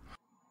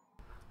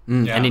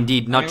 Yeah. And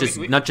indeed, not just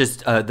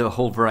the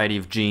whole variety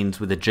of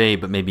genes with a J,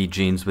 but maybe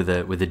genes with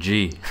a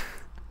G.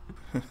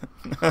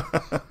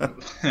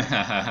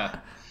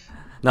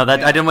 No, I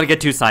didn't want to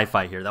get too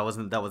sci-fi here. That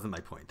wasn't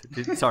my point.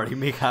 Sorry,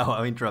 Michal,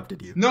 I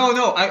interrupted you.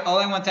 No.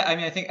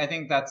 I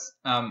think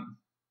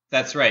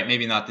that's right.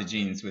 Maybe not the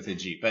genes with a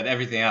G, but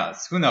everything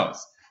else. Who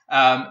knows?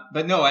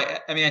 But no,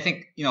 I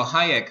think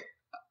Hayek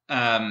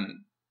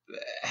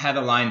had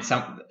a line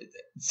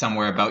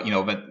somewhere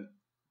about but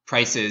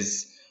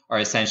prices are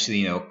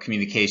essentially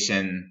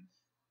communication.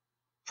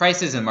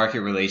 Prices and market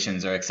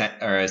relations are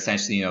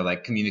essentially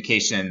like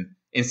communication,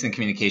 instant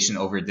communication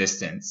over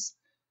distance.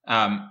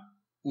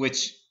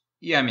 Which,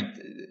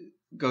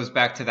 goes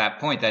back to that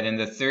point that in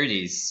the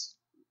 30s,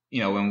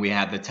 when we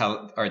had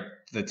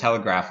the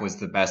telegraph was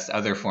the best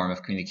other form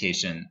of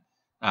communication,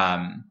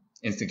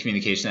 instant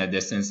communication at a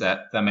distance,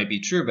 that might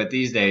be true. But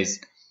these days,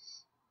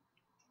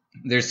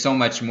 there's so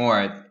much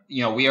more.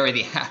 We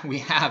already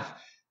have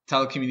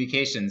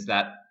telecommunications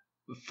that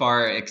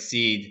far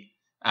exceed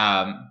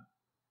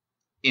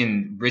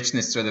in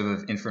richness sort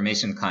of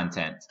information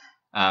content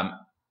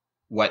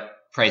what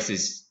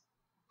prices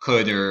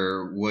could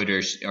or would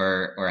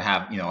or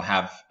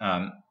have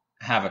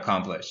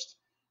accomplished,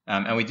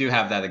 and we do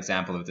have that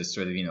example of this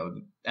sort of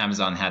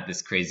Amazon had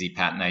this crazy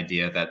patent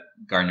idea that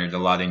garnered a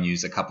lot of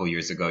news a couple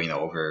years ago,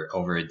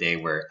 over a day,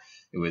 where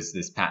it was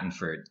this patent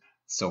for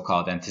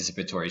so-called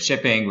anticipatory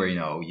shipping, where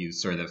you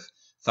sort of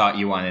thought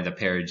you wanted a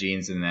pair of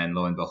jeans, and then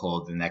lo and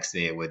behold, the next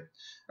day it would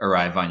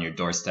arrive on your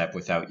doorstep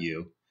without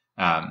you,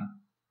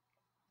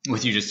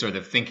 with you just sort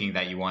of thinking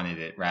that you wanted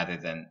it rather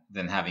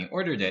than having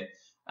ordered it.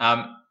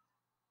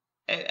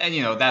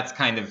 And that's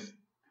kind of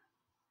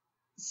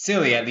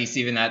silly, at least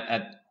even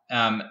at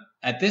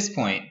this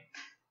point.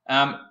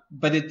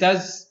 But it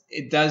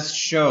does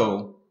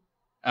show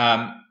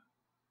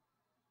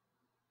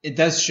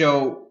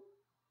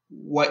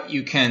what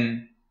you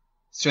can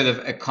sort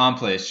of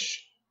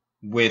accomplish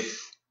with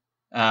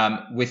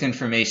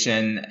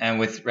information and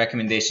with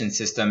recommendation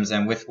systems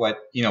and with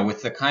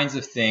with the kinds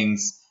of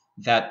things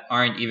that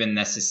aren't even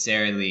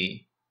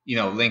necessarily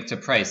linked to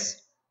price.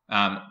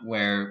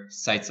 Where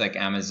sites like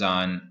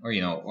Amazon or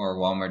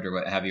Walmart or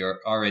what have you are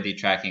already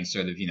tracking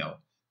sort of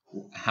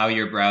how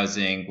you're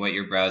browsing, what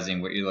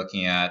you're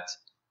looking at,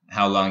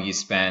 how long you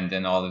spend,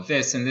 and all of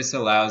this. And this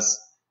allows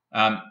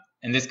and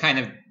this kind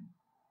of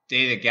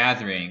data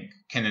gathering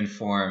can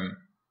inform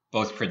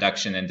both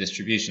production and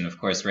distribution. Of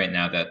course, right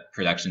now that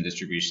production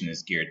distribution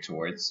is geared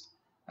towards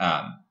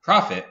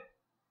profit,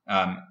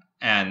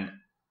 and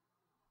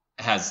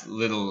has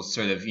little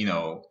sort of,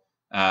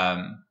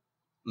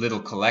 little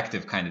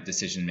collective kind of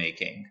decision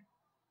making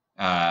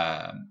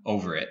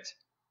over it.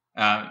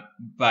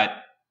 But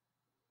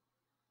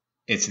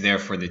it's there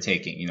for the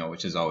taking,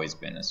 which has always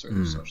been a sort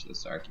of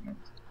socialist argument.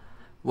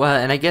 Well,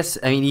 and I guess,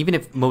 even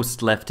if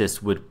most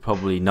leftists would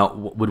probably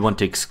would want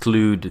to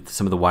exclude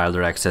some of the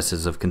wilder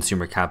excesses of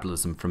consumer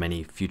capitalism from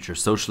any future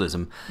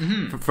socialism,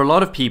 for a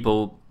lot of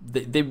people,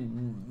 they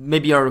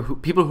maybe are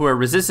people who are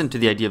resistant to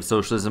the idea of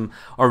socialism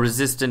are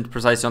resistant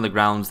precisely on the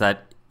grounds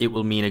that it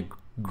will mean a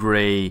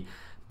grey,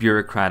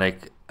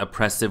 bureaucratic,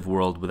 oppressive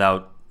world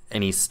without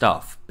any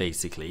stuff,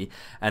 basically.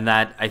 And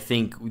that, I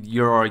think,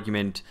 your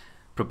argument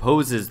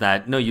proposes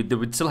that no, they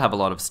would still have a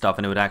lot of stuff,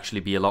 and it would actually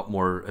be a lot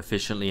more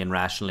efficiently and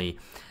rationally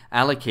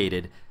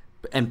allocated,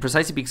 and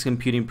precisely because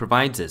computing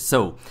provides this.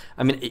 So,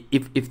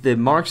 if the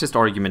Marxist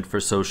argument for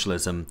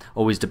socialism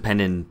always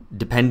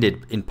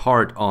depended in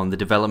part on the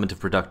development of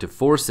productive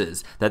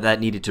forces, that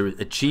needed to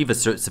achieve a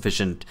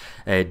sufficient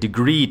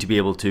degree to be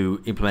able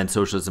to implement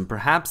socialism,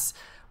 perhaps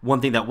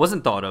one thing that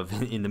wasn't thought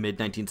of in the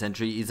mid-19th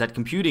century is that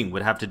computing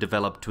would have to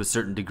develop to a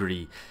certain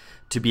degree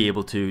to be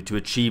able to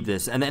achieve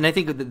this. And I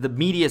think the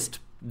biggest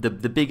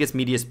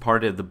meatiest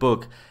part of the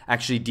book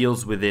actually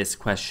deals with this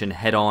question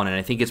head on. And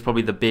I think it's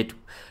probably the bit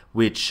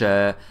which,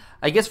 I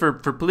guess for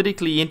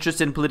politically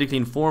interested and politically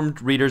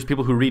informed readers,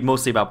 people who read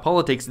mostly about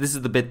politics, this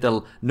is the bit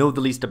they'll know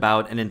the least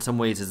about, and in some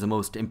ways is the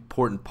most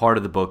important part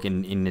of the book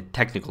in a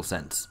technical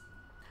sense.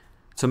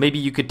 So maybe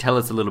you could tell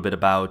us a little bit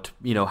about,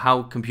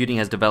 how computing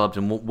has developed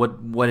and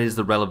what is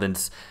the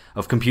relevance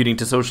of computing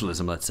to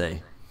socialism, let's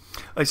say.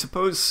 I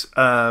suppose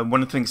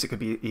one of the things that could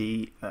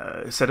be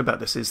said about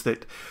this is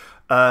that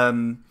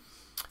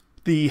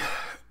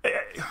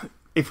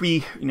if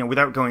we,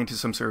 without going into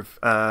some sort of,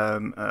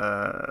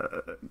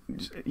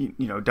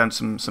 down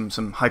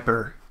some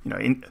hyper,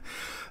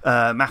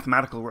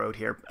 mathematical road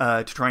here,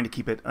 to trying to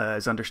keep it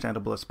as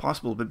understandable as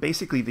possible. But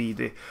basically,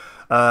 the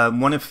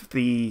one of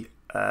the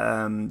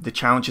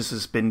challenges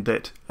has been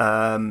that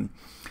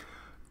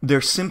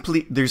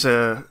there's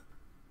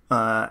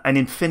an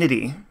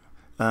infinity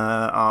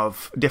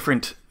of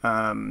different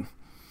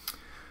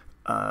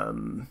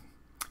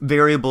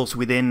variables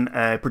within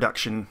a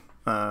production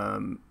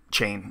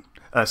chain,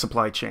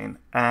 supply chain,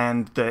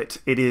 and that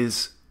it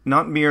is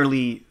not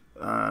merely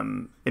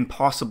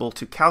impossible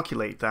to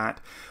calculate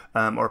that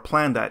or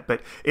plan that,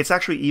 but it's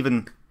actually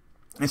even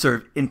sort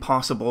of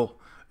impossible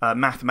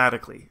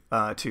mathematically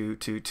to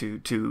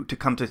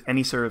come to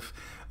any sort of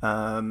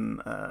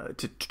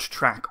to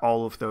track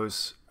all of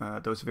those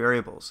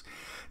variables.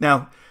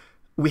 Now,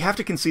 we have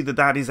to concede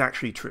that is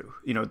actually true.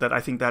 That I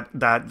think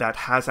that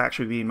has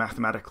actually been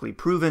mathematically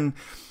proven.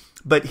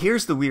 But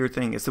here's the weird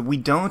thing: is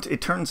that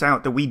it turns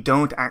out that we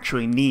don't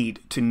actually need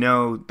to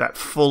know that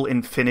full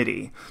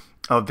infinity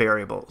of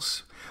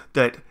variables.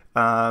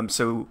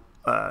 So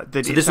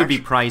this would be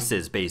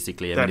prices,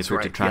 basically. If we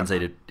were to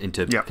translate it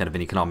into Yeah. kind of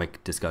an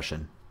economic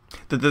discussion.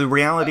 The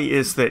reality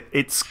is that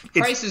it's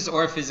prices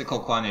or physical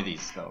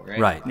quantities, though, right?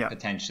 Right. Yeah.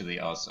 Potentially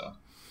also.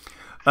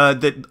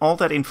 That all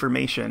that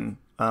information.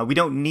 We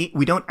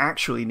don't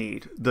actually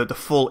need the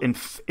full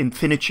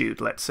infinitude,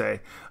 let's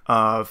say,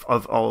 of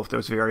all of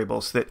those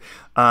variables. That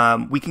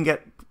we can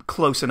get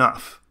close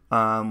enough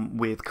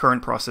with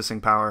current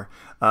processing power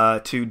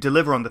to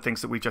deliver on the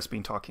things that we've just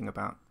been talking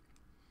about.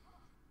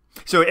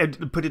 So,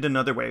 put it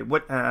another way,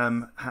 what's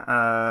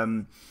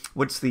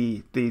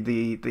the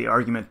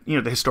argument?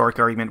 The historic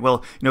argument.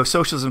 Well,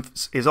 socialism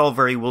is all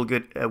very well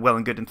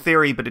and good in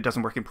theory, but it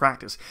doesn't work in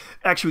practice.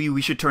 Actually,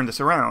 we should turn this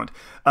around.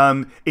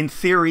 In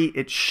theory,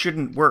 it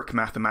shouldn't work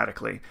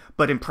mathematically,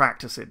 but in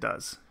practice, it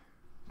does.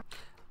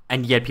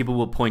 And yet, people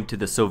will point to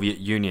the Soviet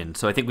Union.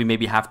 So I think we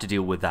maybe have to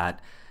deal with that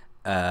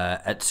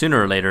at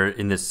sooner or later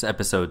in this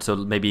episode. So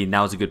maybe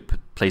now is a good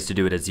place to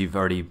do it, as you've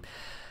already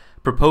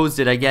proposed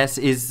it, I guess,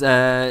 is,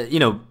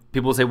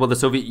 people will say, well, the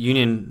Soviet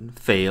Union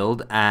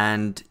failed,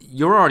 and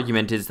your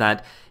argument is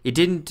that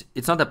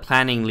it's not that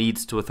planning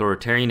leads to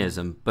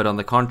authoritarianism, but on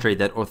the contrary,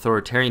 that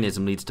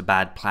authoritarianism leads to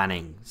bad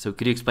planning. So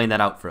could you explain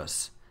that out for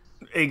us?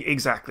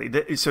 Exactly.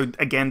 So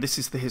again, this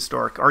is the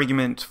historic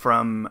argument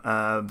from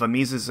von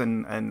Mises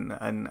and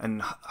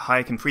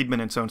Hayek and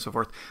Friedman and so on and so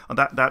forth on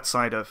that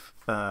side of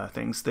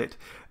things, that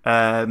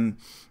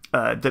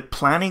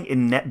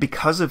planning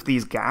because of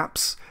these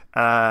gaps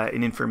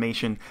in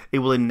information, it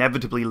will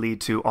inevitably lead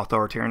to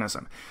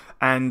authoritarianism.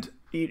 And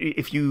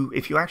if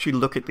you actually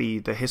look at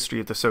the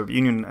history of the Soviet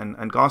Union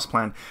and Gauss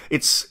plan,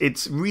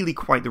 it's really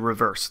quite the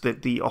reverse.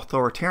 That the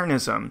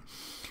authoritarianism,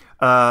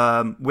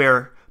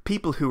 where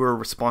people who are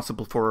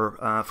responsible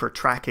for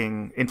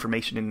tracking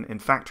information in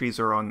factories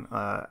or on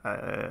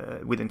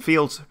within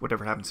fields,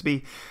 whatever it happens to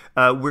be,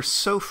 were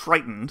so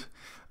frightened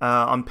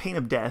on pain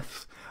of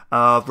death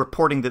of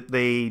reporting that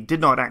they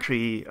did not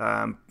actually,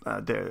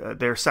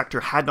 their sector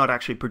had not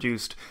actually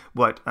produced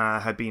what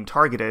had been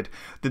targeted,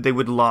 that they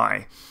would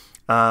lie.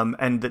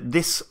 And that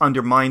this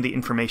undermined the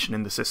information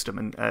in the system,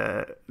 and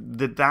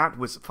that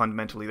was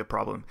fundamentally the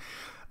problem.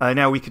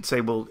 Now we could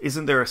say, well,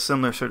 isn't there a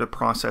similar sort of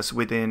process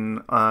within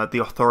the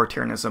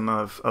authoritarianism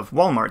of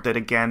Walmart that,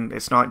 again,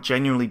 it's not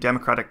genuinely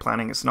democratic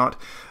planning, it's not,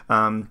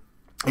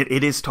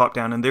 it is top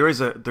down, and there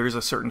is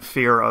a certain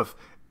fear of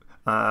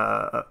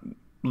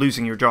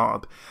losing your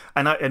job,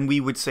 and we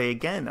would say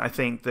again, I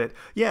think that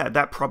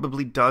that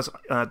probably does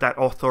that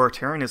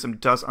authoritarianism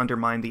does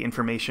undermine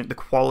the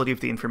quality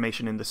of the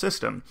information in the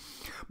system,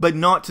 but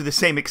not to the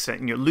same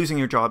extent. Losing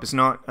your job is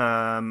not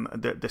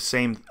the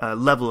same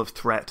level of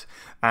threat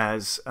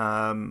as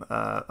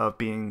of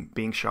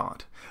being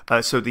shot.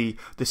 So the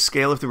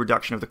scale of the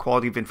reduction of the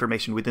quality of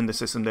information within the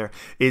system there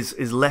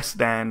is less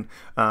than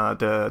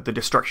the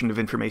destruction of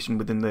information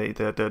within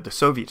the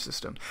Soviet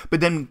system.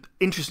 But then,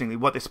 interestingly,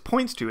 what this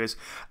points to is,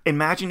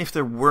 imagine if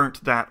there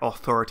weren't that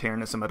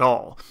authoritarianism at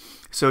all.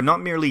 So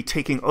not merely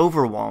taking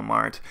over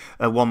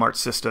Walmart's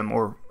system,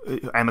 or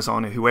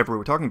Amazon, or whoever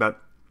we're talking about,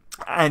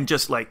 and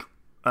just like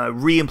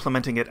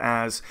re-implementing it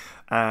as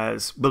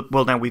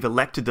well. Now we've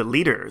elected the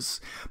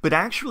leaders, but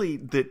actually,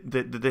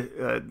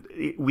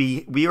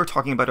 we are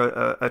talking about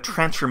a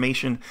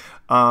transformation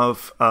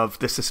of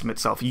the system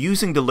itself,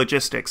 using the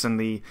logistics and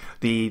the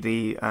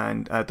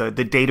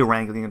data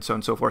wrangling and so on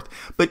and so forth,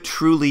 but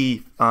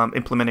truly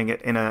implementing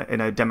it in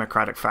a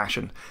democratic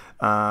fashion.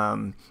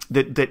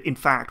 That in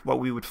fact, what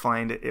we would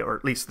find, or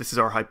at least this is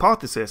our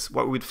hypothesis,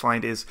 what we would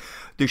find is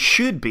there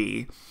should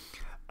be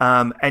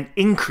an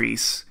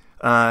increase.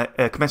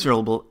 A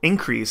commensurate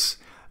increase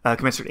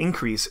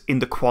in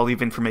the quality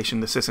of information in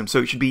the system. So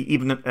it should be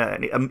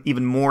an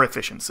even more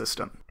efficient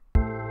system.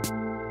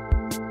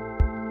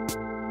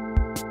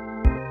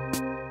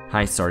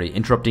 Hi, sorry,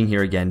 interrupting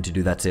here again to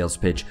do that sales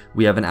pitch.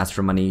 We haven't asked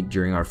for money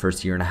during our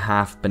first year and a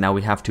half, but now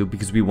we have to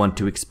because we want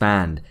to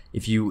expand.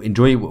 If you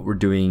enjoy what we're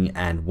doing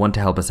and want to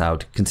help us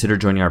out, consider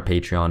joining our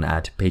Patreon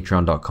at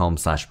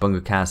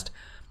patreon.com/bungacast.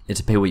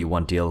 It's a pay what you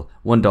want deal,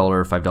 $1,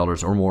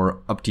 $5 or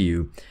more, up to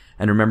you.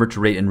 And remember to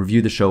rate and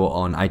review the show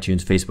on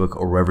iTunes, Facebook,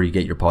 or wherever you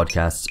get your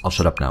podcasts. I'll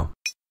shut up now.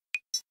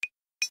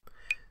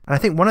 And I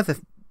think one of the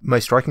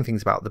most striking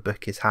things about the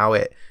book is how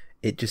it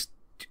just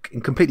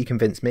completely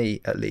convinced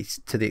me, at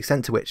least, to the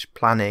extent to which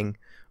planning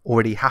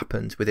already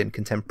happens within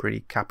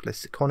contemporary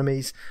capitalist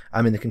economies.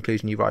 In the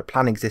conclusion you write,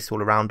 planning exists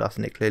all around us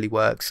and it clearly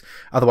works.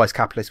 Otherwise,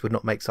 capitalists would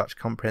not make such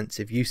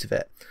comprehensive use of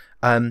it.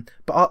 But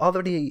are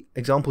there any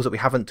examples that we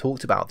haven't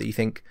talked about that you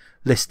think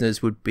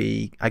listeners would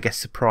be, I guess,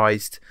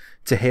 surprised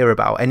to hear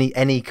about?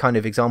 Any kind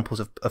of examples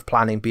of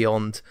planning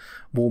beyond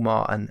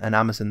Walmart and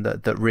Amazon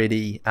that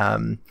really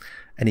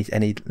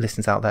any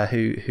listeners out there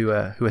who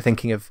are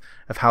thinking of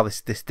how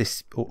this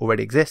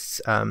already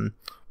exists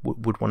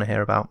would want to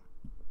hear about?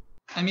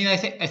 I mean, I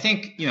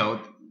think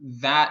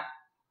that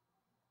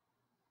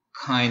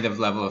kind of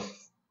level of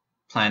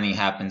planning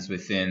happens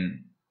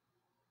within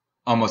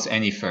almost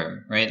any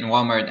firm, right? And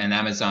Walmart and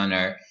Amazon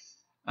are,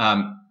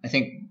 I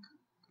think,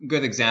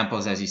 good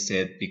examples, as you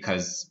said,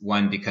 because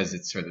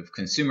it's sort of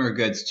consumer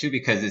goods, two,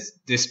 because it's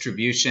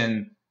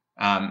distribution,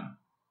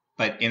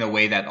 but in a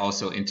way that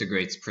also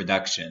integrates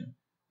production,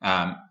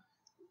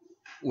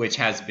 which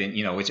has been,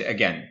 which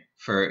again,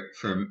 for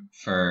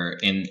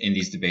in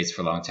these debates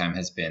for a long time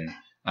has been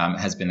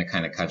a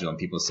kind of cudgel, and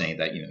people saying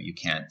that, you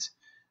can't,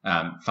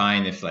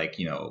 fine if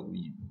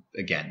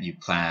you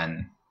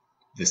plan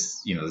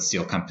this, the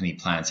steel company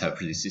plans how to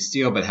produce the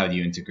steel, but how do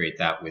you integrate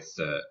that with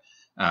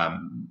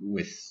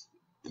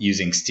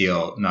using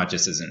steel not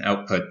just as an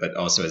output but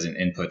also as an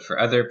input for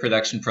other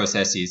production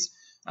processes?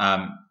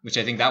 Which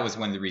I think that was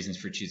one of the reasons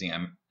for choosing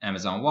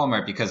Amazon and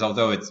Walmart, because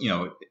although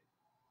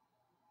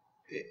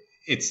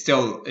it's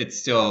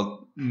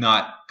still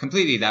not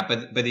completely that,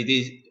 but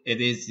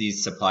it is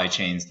these supply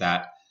chains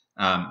that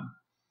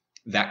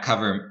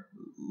cover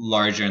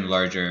larger and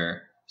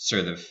larger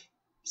sort of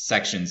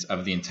sections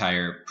of the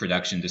entire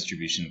production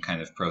distribution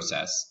kind of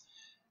process.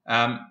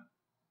 I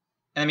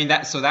mean,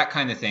 that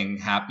kind of thing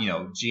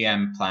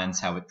GM plans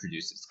how it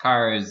produces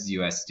cars,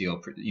 US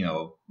Steel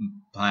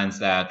plans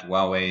that,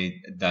 Huawei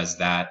does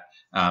that,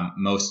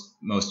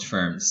 most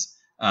firms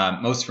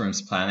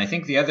plan. I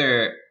think the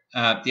other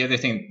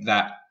thing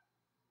that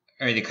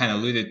I already kind of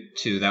alluded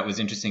to that was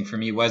interesting for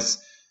me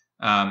was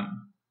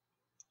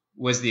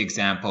the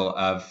example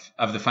of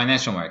the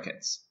financial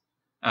markets,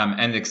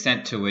 and the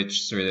extent to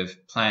which sort of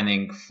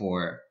planning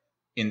for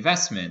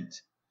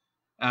investment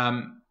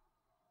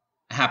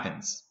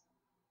happens.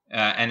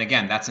 And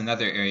again, that's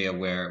another area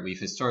where we've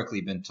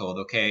historically been told,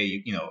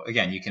 okay,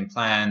 again, you can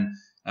plan,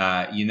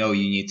 you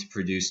need to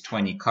produce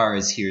 20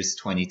 cars, here's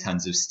 20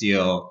 tons of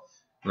steel,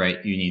 right?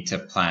 You need to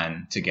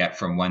plan to get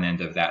from one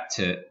end of that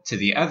to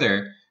the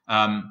other.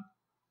 But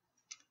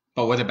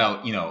what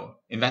about,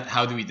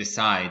 how do we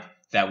decide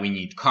that we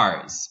need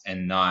cars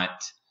and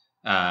not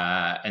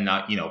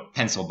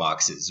pencil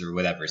boxes or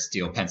whatever,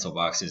 steel pencil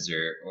boxes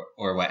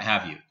or what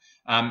have you?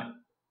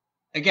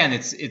 Again,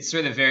 it's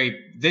sort of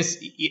this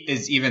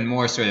is even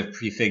more sort of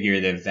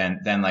prefigurative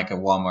than like a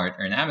Walmart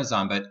or an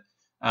Amazon. But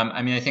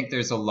I mean, I think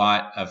there's a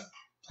lot of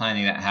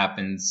planning that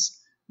happens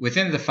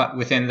within the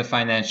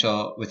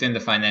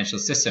financial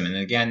system, and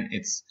again,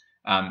 it's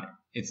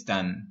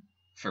done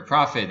for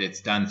profit.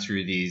 It's done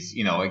through these,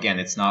 again,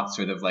 it's not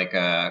sort of like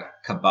a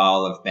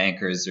cabal of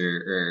bankers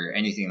or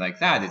anything like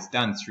that. It's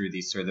done through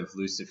these sort of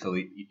loose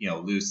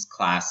loose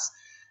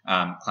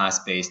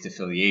class-based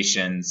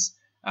affiliations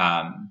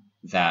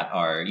that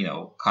are,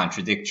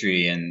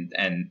 contradictory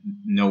and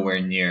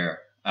nowhere near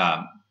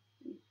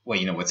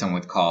what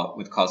someone would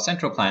call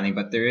central planning.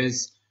 But there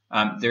is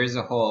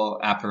a whole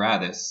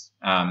apparatus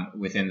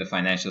within the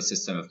financial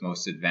system of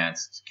most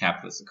advanced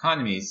capitalist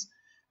economies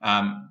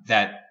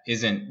that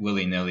isn't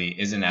willy-nilly,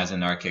 isn't as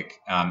anarchic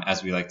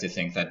as we like to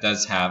think, that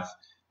does have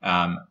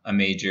a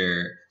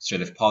major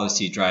sort of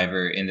policy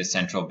driver in the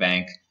central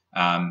bank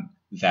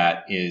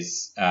that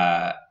is,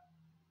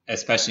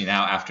 especially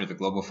now after the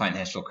global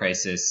financial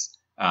crisis,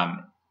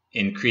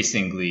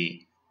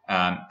 increasingly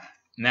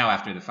now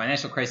after the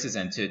financial crisis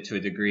and to a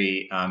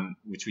degree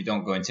which we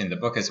don't go into in the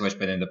book as much,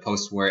 but in the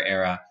post-war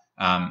era,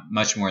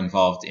 much more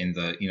involved in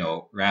the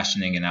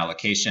rationing and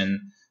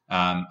allocation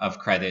of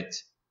credit.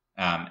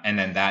 And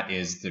then that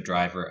is the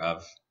driver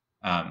of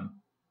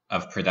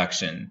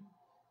production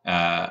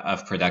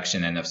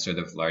and of sort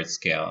of large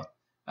scale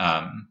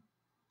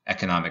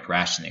economic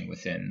rationing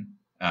within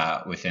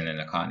an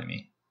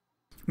economy.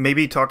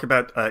 Maybe talk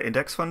about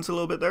index funds a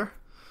little bit there,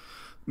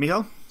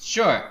 Michal?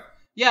 Sure.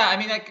 Yeah, I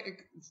mean, I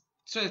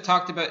sort of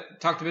talked a bit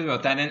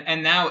about that,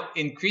 and now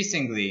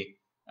increasingly,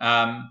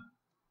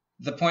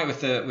 the point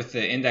with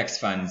the index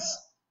funds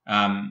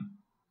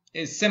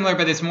is similar,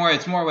 but it's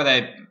more what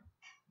I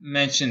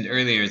mentioned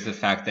earlier, is the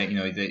fact that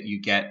that you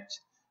get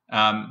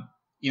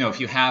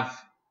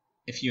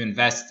if you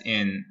invest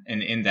in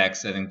an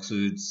index that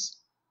includes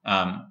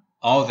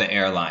all the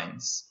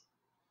airlines,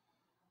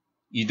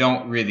 you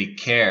don't really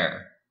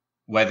care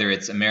whether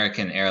it's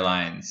American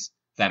Airlines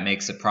that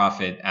makes a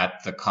profit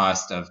at the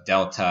cost of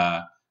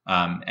Delta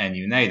and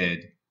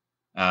United.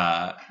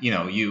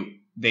 You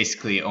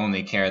basically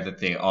only care that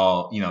they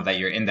all, that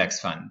your index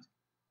fund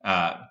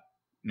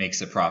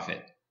makes a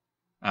profit.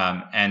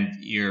 And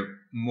you're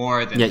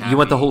more than happy you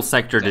want the whole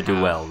sector to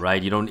do well,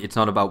 right? It's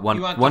not about one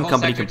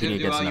company competing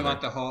against another. You want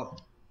the whole.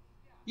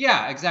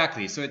 Yeah,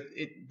 exactly. So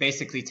it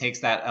basically takes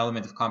that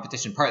element of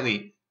competition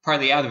partly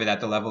out of it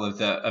at the level of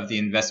the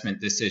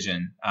investment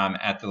decision,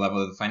 at the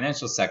level of the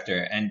financial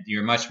sector, and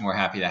you're much more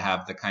happy to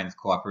have the kind of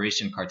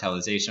cooperation,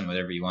 cartelization,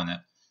 whatever you want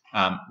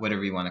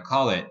to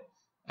call it,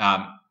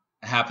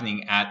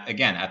 happening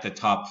at the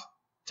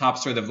top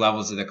sort of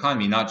levels of the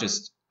economy, not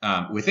just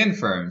within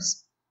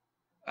firms,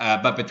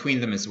 but between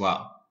them as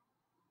well.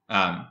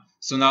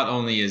 So not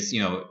only is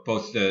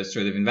both the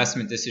sort of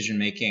investment decision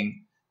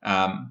making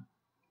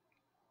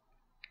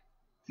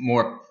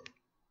more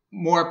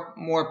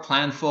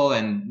planful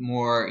and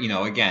more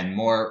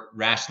more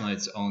rational in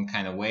its own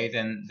kind of way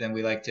than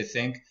we like to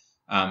think,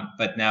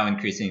 but now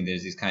increasingly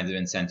there's these kinds of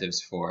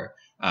incentives for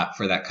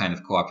that kind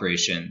of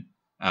cooperation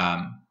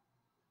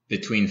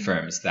between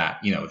firms that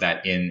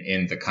that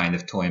in the kind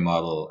of toy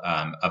model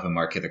of a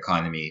market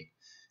economy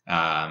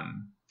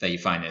that you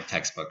find in a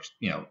textbook,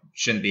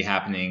 shouldn't be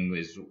happening,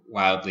 is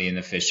wildly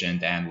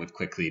inefficient, and would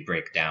quickly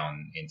break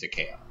down into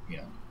chaos.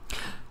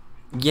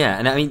 Yeah,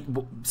 and I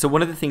mean, so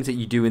one of the things that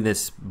you do in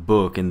this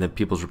book, in the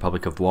People's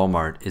Republic of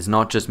Walmart, is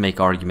not just make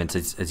arguments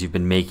as you've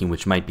been making,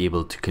 which might be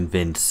able to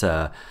convince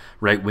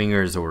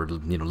right-wingers or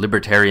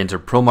libertarians or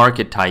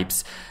pro-market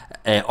types,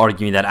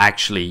 arguing that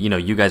actually,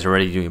 you guys are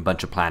already doing a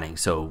bunch of planning,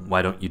 so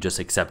why don't you just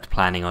accept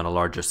planning on a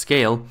larger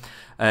scale?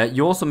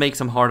 You also make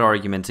some hard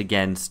arguments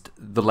against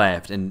the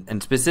left,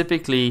 and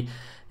specifically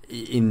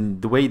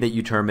in the way that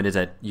you term it is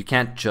that you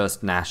can't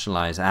just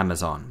nationalize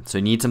Amazon. So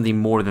you need something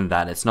more than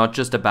that. It's not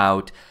just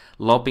about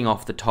lopping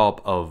off the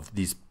top of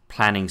these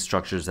planning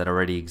structures that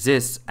already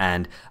exist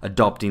and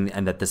adopting,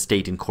 and that the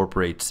state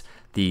incorporates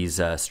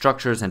these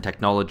structures and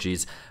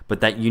technologies,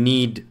 but that you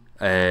need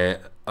a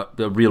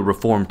real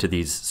reform to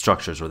these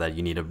structures, or that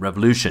you need a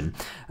revolution,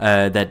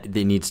 that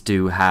it needs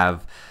to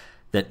have.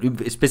 That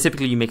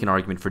specifically you make an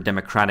argument for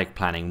democratic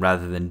planning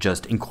rather than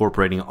just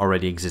incorporating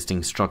already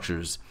existing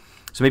structures.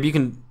 So maybe you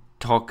can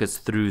talk us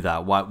through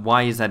that.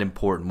 Why is that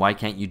important? Why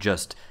can't you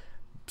just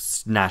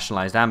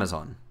nationalize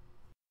Amazon?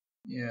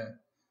 Yeah,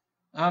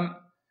 I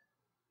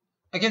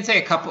can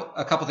say a couple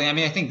things. I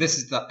mean, I think this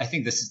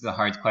is the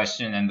hard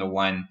question, and the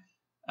one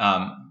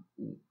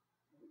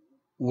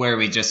where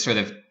we just sort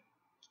of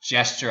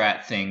gesture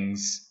at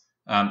things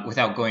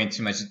without going into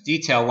too much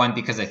detail. One,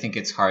 because I think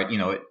it's hard.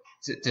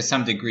 To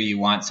some degree, you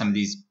want some of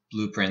these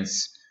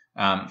blueprints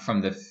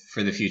for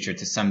the future.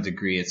 To some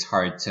degree, it's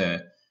hard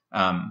to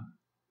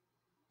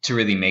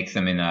really make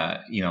them in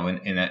a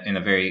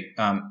very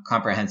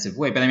comprehensive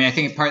way. But I mean, I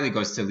think it partly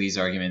goes to Leigh's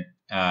argument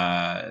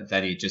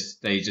that he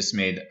just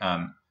made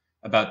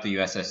about the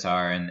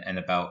USSR and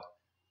about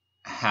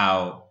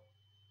how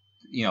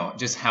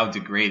just how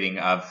degrading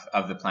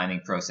of the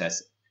planning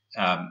process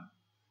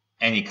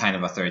any kind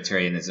of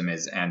authoritarianism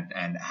is,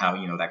 and how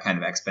that kind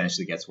of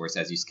exponentially gets worse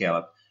as you scale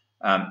up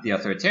the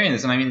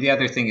authoritarianism. I mean, the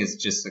other thing is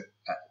just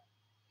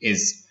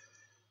is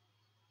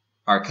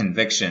our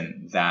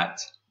conviction that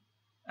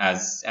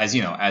as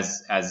you know,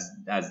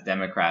 as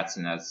Democrats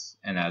and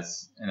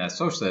as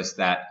socialists,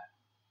 that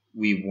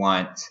we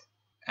want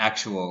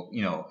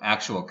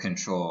actual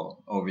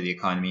control over the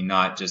economy,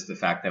 not just the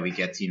fact that we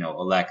get to,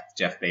 elect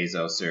Jeff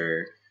Bezos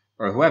or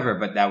whoever,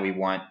 but that we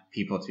want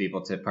people to be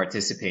able to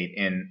participate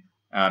in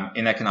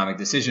economic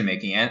decision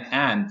making,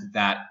 and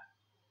that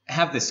I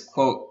have this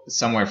quote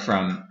somewhere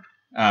from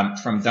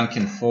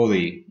Duncan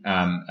Foley,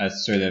 a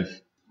sort of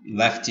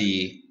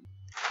lefty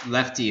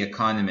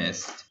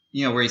economist,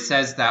 where he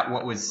says that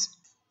what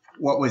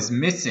was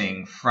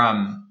missing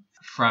from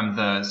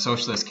the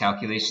socialist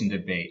calculation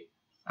debate,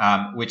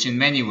 which in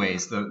many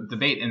ways, the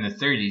debate in the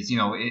 30s,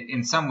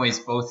 in some ways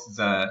both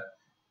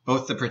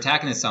the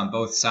protagonists on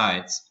both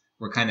sides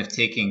were kind of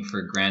taking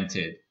for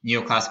granted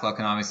neoclassical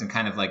economics and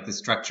kind of like the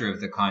structure of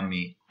the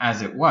economy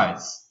as it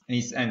was.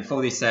 And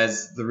Foley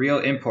says the real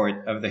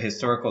import of the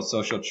historical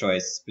social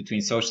choice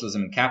between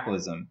socialism and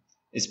capitalism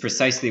is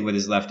precisely what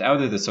is left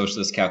out of the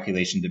socialist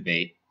calculation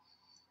debate: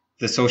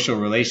 the social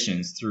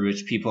relations through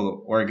which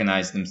people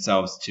organize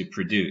themselves to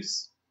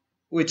produce.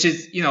 Which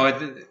is,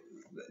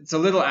 it's a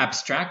little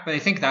abstract, but I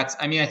think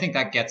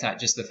that gets at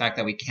just the fact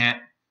that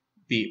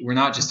we're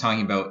not just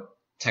talking about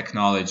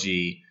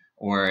technology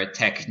or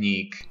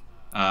technique.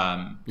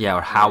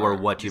 Or how or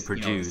what you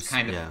produce.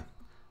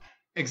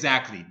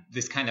 Exactly.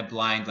 This kind of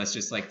blind, let's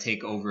just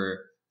take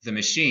over the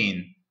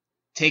machine.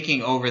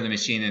 Taking over the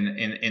machine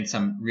in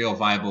some real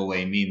viable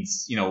way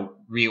means,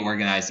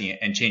 reorganizing it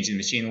and changing the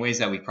machine in ways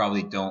that we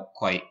probably don't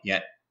quite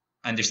yet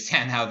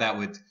understand how that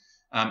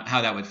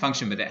would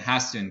function, but it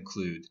has to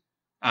include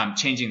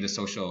changing the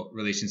social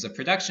relations of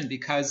production,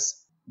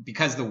 because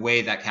the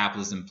way that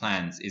capitalism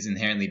plans is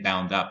inherently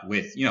bound up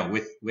with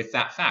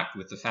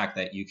the fact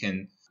that you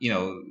can,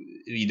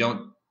 you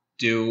don't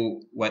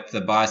do what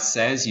the boss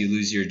says, you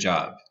lose your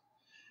job,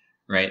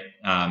 right?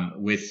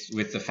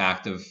 With the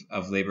fact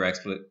of labor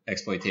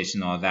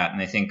exploitation and all of that.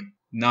 And I think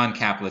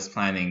non-capitalist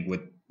planning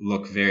would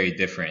look very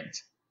different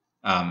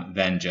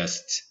than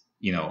just,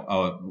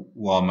 a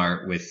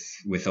Walmart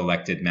with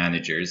elected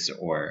managers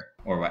or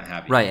what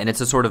have you. Right, and it's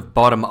a sort of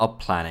bottom-up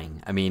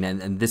planning. I mean,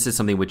 and this is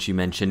something which you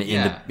mentioned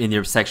in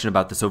your section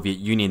about the Soviet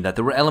Union, that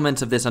there were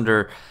elements of this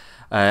under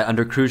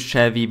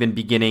Khrushchev even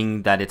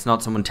beginning, that it's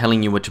not someone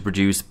telling you what to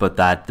produce, but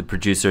that the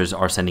producers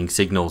are sending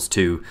signals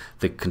to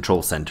the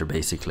control center,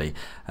 basically.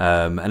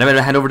 And I'm going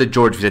to hand over to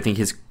George, because I think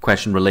his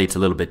question relates a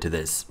little bit to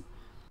this.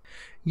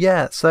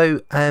 Yeah,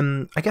 so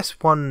I guess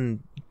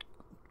one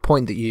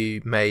point that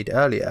you made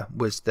earlier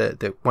was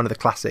that one of the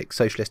classic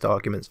socialist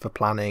arguments for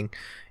planning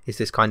is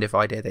this kind of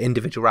idea that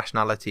individual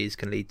rationalities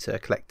can lead to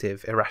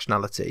collective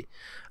irrationality.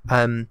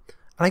 And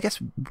I guess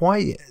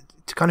why,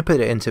 to kind of put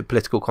it into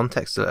political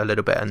context a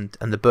little bit, and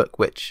the book,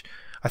 which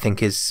I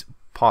think is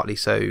partly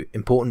so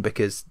important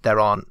because there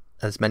aren't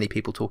as many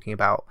people talking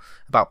about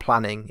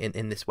planning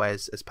in this way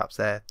as perhaps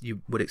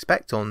you would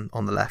expect on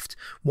the left.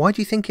 Why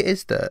do you think it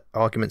is that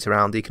arguments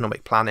around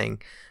economic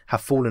planning have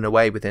fallen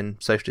away within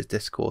socialist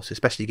discourse,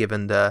 especially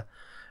given the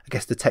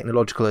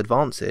technological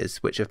advances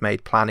which have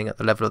made planning at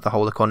the level of the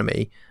whole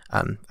economy,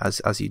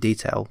 as you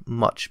detail,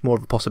 much more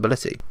of a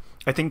possibility?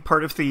 I think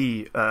part of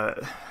the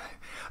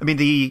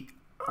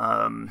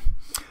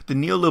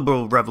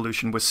neoliberal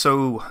revolution was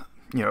so,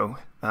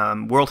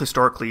 world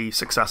historically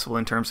successful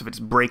in terms of its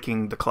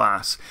breaking the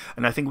class,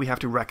 and I think we have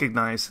to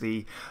recognize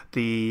the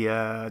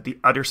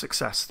utter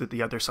success that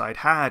the other side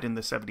had in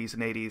the 70s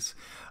and 80s,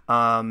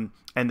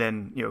 and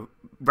then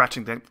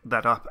ratcheting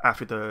that up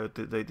after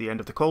the end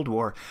of the Cold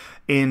War,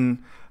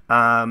 in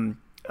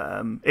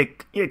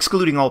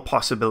excluding all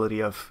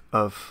possibility of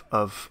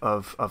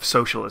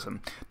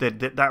socialism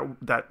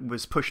that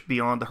was pushed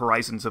beyond the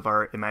horizons of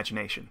our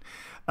imagination.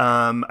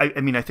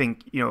 I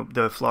think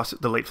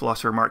the late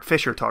philosopher Mark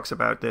Fisher talks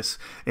about this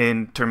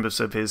in terms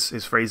of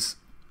his phrase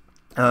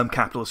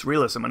capitalist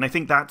realism, and I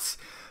think that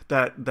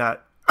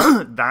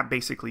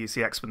basically is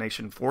the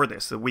explanation for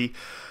this. That we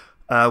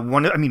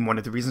one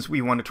of the reasons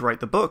we wanted to write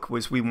the book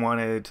was we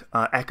wanted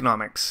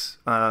economics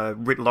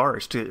writ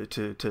large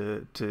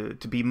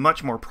to be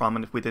much more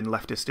prominent within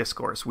leftist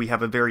discourse. We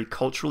have a very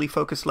culturally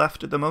focused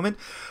left at the moment,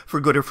 for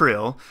good or for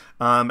ill,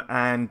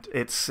 and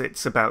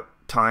it's about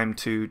time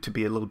to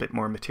be a little bit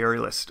more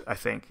materialist, I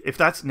think. If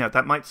that's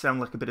that might sound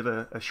like a bit of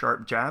a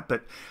sharp jab,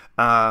 but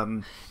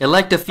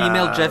elect a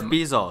female Jeff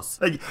Bezos.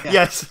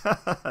 Yes.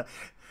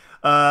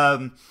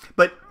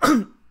 But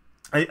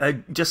I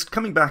just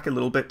coming back a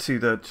little bit to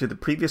the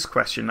previous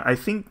question, I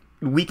think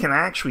we can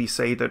actually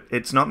say that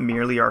it's not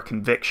merely our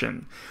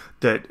conviction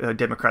that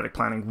democratic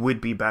planning would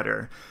be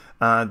better.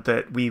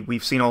 That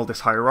we've seen all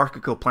this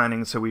hierarchical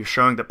planning, so we're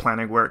showing that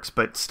planning works,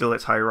 but still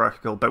it's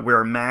hierarchical, but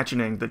we're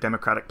imagining that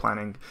democratic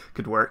planning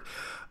could work.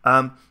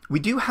 We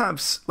do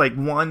have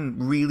one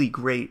really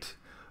great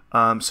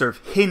sort of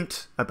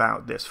hint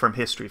about this from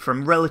history,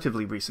 from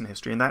relatively recent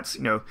history, and that's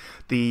the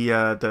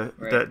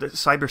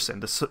cybersyn,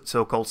 the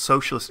so-called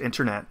socialist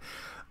internet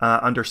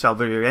under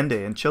Salvador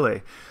Allende in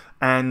Chile.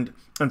 And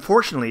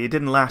unfortunately, it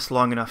didn't last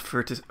long enough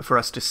for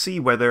us to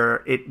see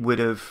whether it would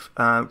have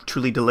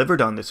truly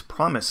delivered on this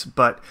promise.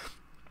 But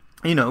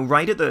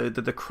right at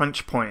the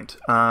crunch point,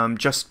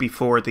 just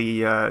before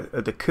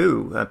the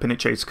coup,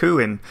 Pinochet's coup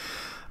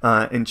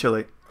in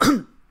Chile,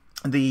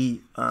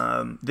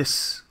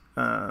 this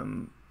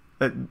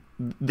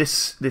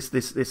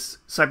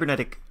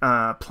cybernetic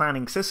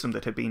planning system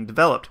that had been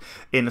developed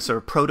in a sort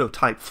of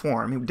prototype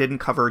form. It didn't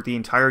cover the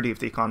entirety of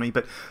the economy,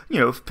 but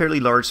fairly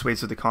large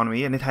swathes of the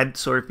economy, and it had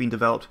sort of been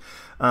developed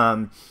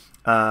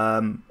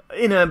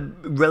in a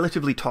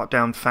relatively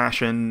top-down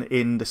fashion,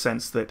 in the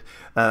sense that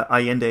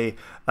Allende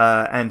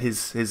and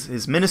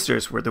his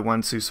ministers were the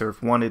ones who sort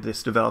of wanted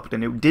this developed,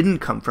 and it didn't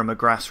come from a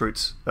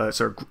grassroots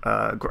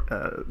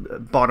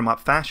bottom-up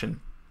fashion.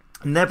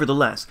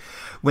 Nevertheless,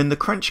 when the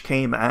crunch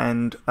came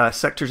and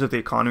sectors of the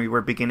economy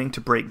were beginning to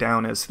break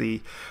down, as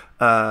the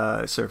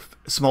sort of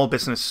small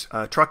business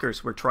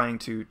truckers were trying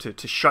to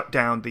shut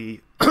down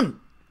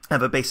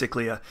have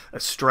basically a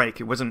strike.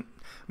 It wasn't,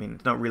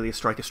 not really a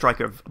strike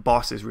of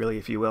bosses, really,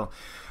 if you will.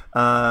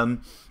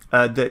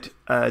 That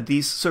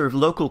these sort of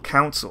local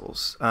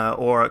councils,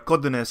 or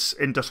coordenes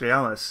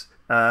industriales,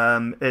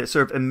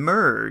 sort of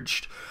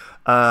emerged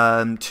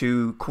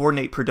to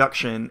coordinate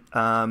production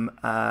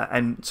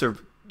and sort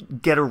of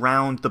get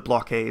around the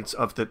blockades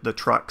of the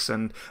trucks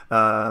and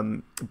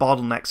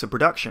bottlenecks of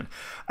production.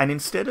 And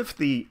instead of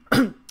the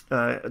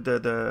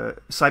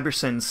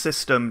Cybersyn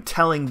system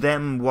telling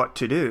them what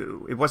to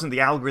do, it wasn't the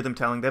algorithm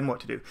telling them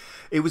what to do.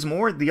 It was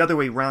more the other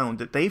way around,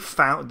 that they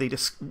sort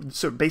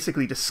of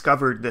basically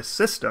discovered this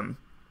system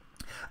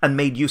and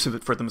made use of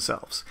it for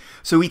themselves.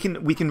 So we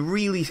can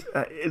really,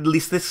 at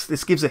least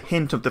this gives a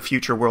hint of the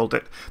future world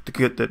that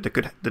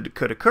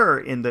could occur,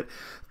 in that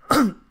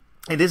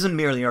it isn't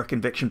merely our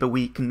conviction, but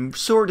we can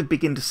sort of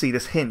begin to see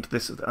this hint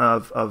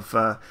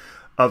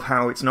of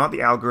how it's not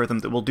the algorithm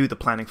that will do the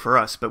planning for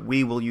us, but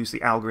we will use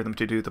the algorithm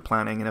to do the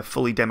planning in a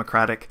fully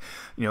democratic,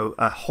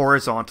 a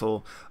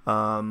horizontal,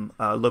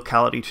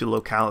 locality to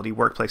locality,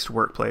 workplace to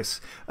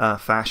workplace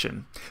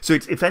fashion. So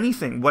it's, if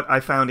anything, what I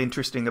found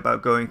interesting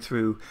about going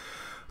through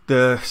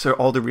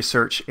all the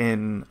research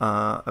in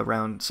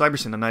around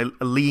Cybersyn, and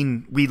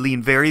we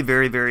lean very,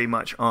 very, very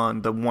much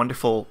on the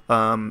wonderful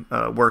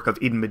work of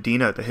Eden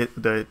Medina,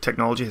 the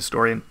technology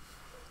historian,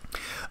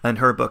 and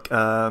her book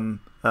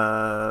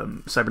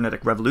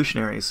Cybernetic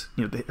Revolutionaries.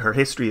 Her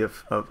history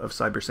of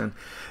Cybersyn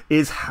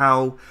is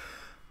how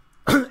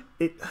I'm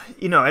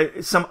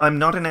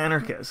not an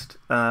anarchist,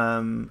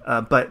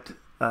 but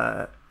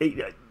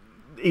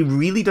it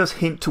really does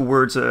hint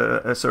towards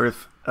a sort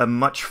of a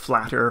much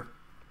flatter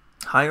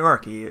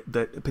hierarchy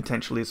that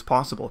potentially is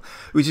possible,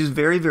 which is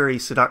very, very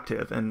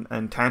seductive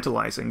and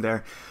tantalizing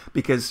there,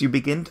 because you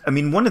begin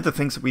one of the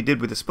things that we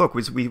did with this book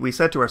was we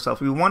said to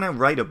ourselves, we want to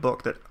write a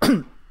book that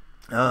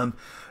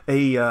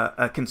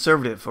a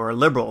conservative or a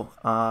liberal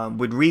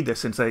would read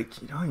this and say,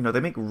 they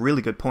make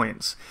really good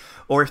points.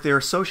 Or if they're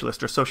a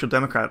socialist or social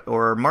democrat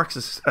or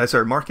Marxist,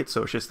 market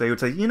socialist, they would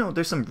say,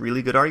 there's some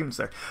really good arguments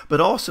there.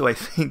 But also, I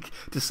think,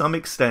 to some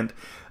extent,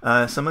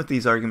 some of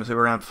these arguments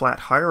around flat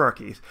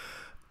hierarchies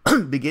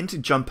begin to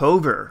jump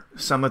over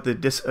some of the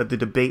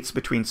debates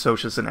between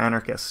socialists and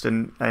anarchists,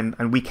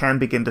 and we can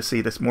begin to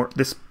see this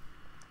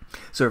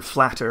sort of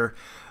flatter,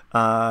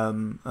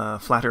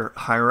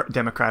 higher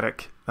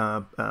democratic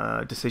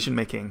decision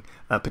making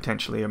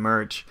potentially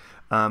emerge.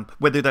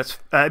 Whether that's,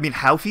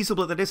 how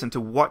feasible that is and to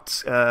what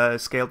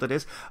scale that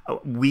is,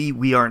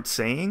 we aren't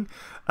saying.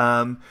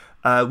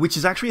 Which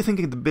is actually, I think,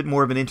 a bit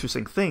more of an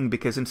interesting thing,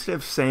 because instead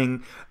of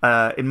saying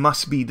it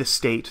must be the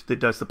state that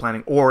does the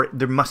planning, or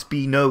there must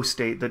be no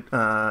state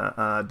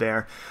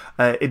that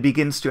it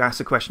begins to ask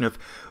the question of,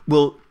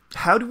 well,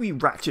 how do we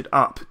ratchet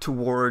up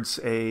towards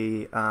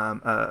a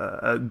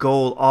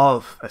goal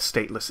of a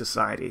stateless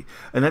society?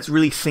 And let's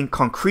really think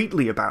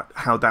concretely about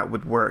how that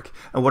would work,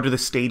 and what are the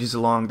stages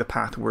along the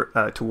path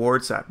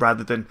towards that,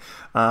 rather than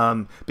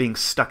being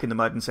stuck in the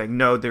mud and saying,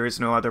 no, there is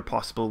no other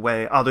possible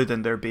way other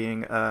than there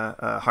being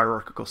a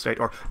hierarchical state,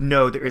 or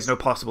no, there is no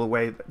possible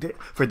way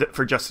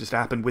for justice to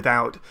happen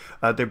without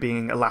there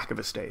being a lack of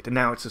a state. And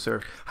now it's a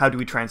sort of, how do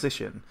we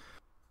transition?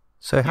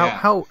 So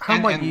how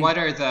might and you... what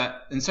are the,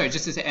 and sorry,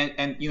 just to say,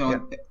 and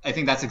I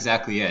think that's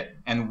exactly it.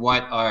 And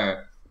what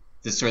are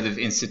the sort of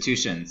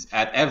institutions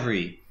at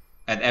every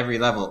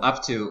level,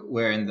 up to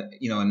where in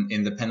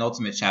the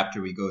penultimate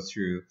chapter we go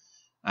through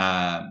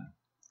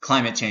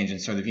climate change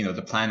and sort of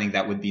the planning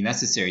that would be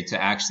necessary to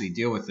actually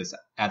deal with this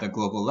at a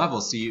global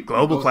level. So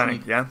global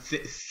planning,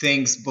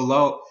 things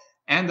below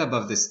and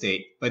above the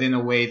state, but in a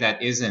way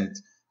that isn't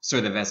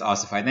sort of as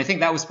ossified. And I think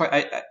that was part.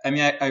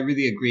 I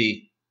really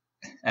agree.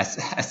 As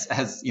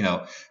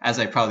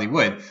I probably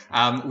would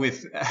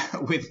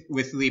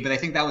with Leigh, but I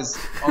think that was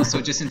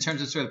also just in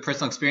terms of sort of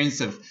personal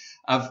experience of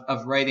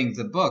writing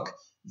the book,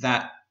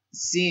 that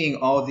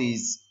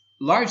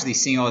largely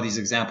seeing all these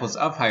examples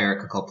of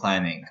hierarchical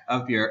planning,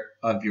 of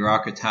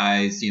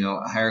bureaucratized,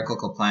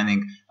 hierarchical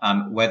planning,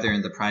 whether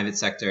in the private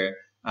sector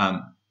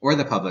or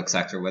the public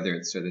sector, whether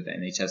it's sort of the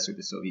NHS or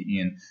the Soviet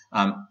Union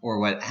or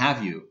what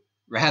have you,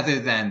 rather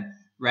than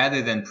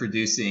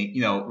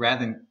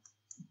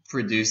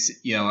produce,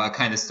 a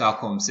kind of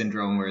Stockholm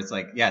syndrome where it's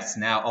like, yes,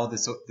 now all the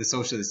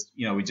socialists,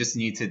 we just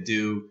need to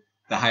do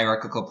the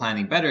hierarchical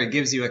planning better. It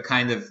gives you a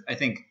kind of, I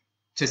think,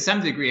 to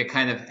some degree, a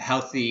kind of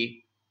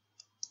healthy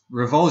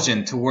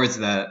revulsion towards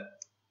the,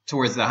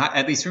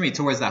 at least for me,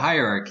 towards the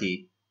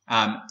hierarchy,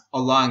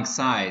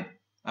 alongside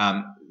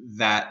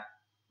that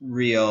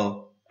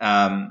real,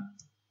 that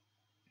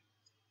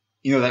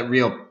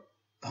real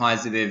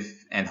positive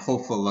and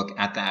hopeful look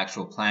at the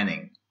actual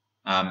planning,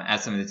 at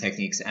some of the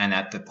techniques, and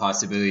at the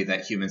possibility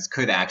that humans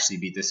could actually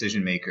be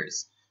decision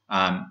makers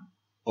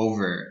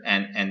over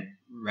and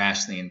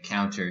rationally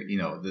encounter,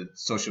 the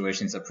social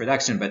relations of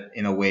production, but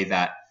in a way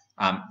that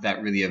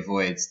that really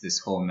avoids this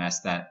whole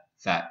mess that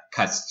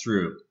cuts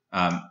through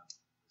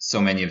so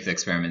many of the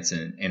experiments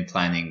in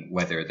planning,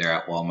 whether they're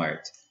at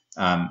Walmart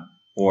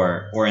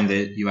or in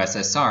the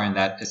USSR, and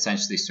that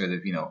essentially sort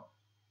of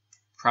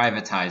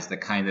privatize the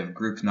kind of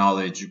group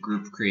knowledge,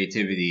 group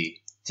creativity,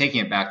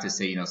 taking it back to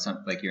say,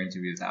 some like your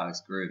interview with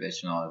Alex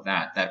Gurevich and all of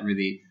that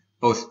really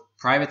both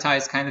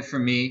privatized kind of for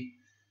me,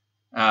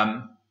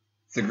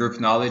 the group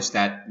knowledge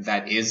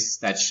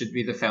that should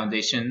be the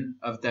foundation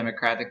of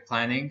democratic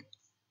planning,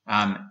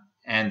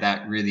 and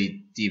that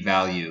really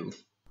devalue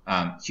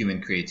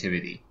human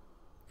creativity.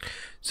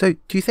 So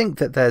do you think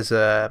that there's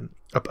a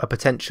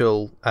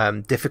potential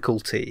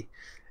difficulty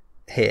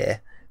here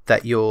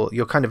that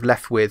you're kind of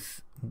left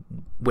with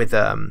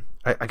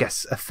I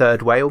guess a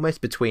third way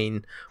almost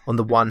between, on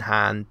the one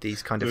hand,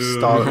 these kind of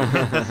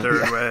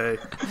third way.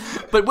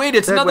 But wait,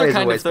 it's third another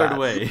kind of third bad.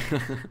 way.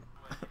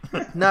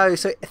 No,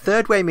 so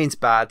third way means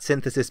bad,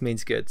 synthesis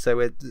means good. So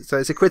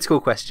it's a critical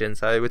question.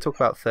 So we're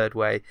talking about third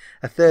way.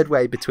 A third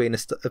way between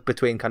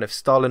kind of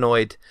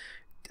Stalinoid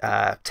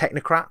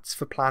technocrats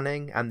for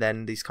planning, and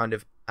then these kind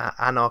of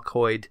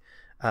anarchoid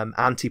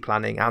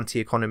anti-planning,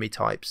 anti-economy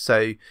types.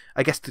 So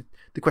I guess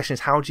the question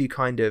is, how do you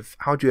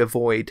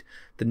avoid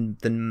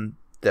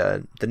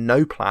the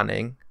no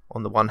planning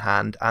on the one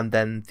hand, and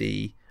then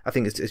I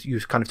think it's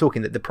you're kind of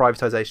talking that the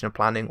privatization of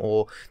planning,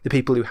 or the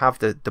people who have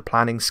the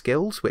planning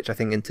skills, which I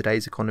think in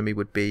today's economy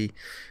would be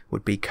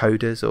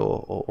coders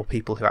or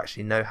people who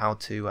actually know how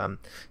to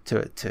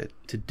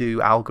do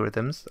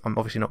algorithms. I'm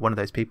obviously not one of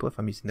those people if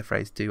I'm using the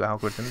phrase "do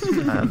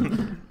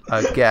algorithms,"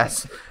 I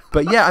guess.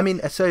 But yeah, I mean,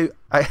 so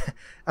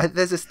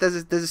there's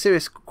a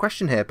serious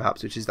question here,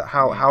 perhaps, which is that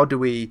how do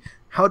we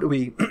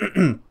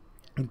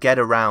get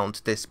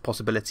around this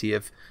possibility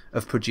of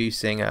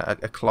producing a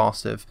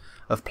class of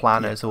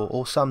planners,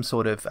 or some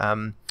sort of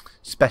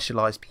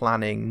specialized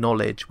planning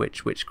knowledge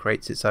which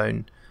creates its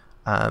own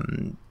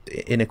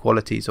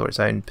inequalities or its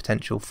own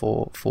potential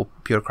for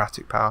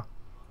bureaucratic power?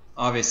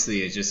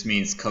 Obviously, it just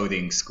means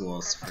coding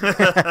schools for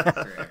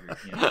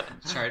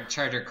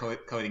charter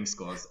coding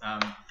schools.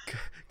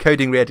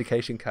 Coding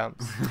re-education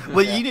camps.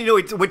 Well,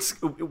 it's what's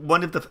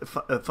one of the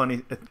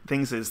funny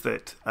things is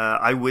that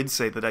I would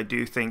say that I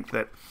do think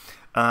that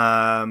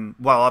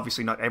while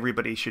obviously not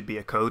everybody should be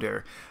a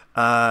coder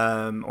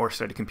or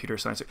study computer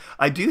science,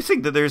 I do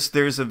think that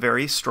there's a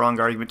very strong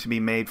argument to be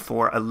made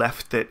for a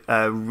left that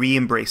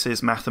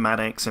re-embraces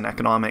mathematics and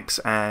economics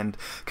and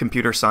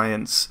computer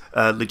science,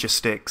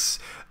 logistics,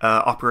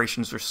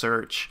 operations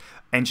research,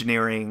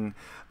 engineering.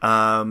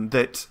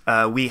 That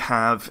we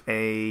have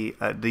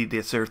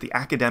the sort of the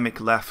academic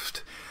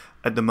left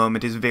at the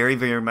moment is very,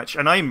 very much,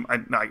 and I'm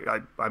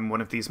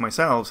one of these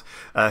myself,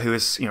 who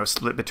is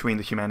split between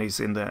the humanities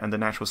and the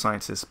natural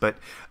sciences, but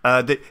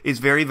that is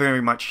very, very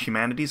much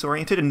humanities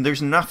oriented, and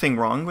there's nothing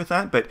wrong with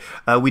that, but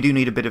we do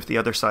need a bit of the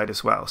other side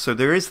as well. So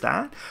there is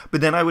that.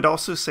 But then I would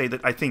also say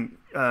that I think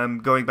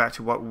going back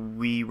to what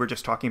we were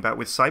just talking about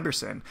with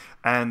Cybersyn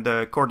and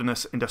the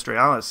Coordinates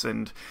Industrialis,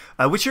 and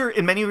which are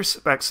in many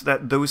respects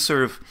that those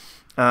sort of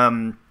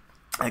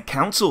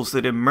councils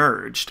that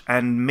emerged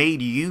and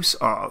made use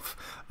of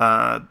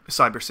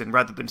Cybersyn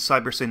rather than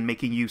Cybersyn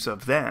making use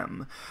of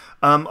them,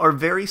 are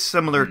very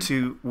similar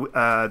to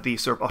the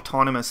sort of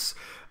autonomous,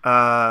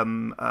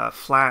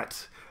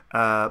 flat,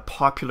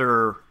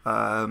 popular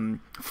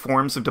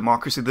forms of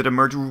democracy that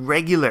emerge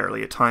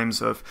regularly at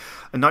times of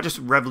not just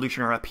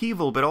revolutionary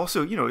upheaval, but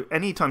also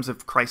any times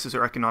of crisis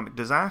or economic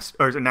disaster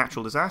or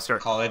natural disaster.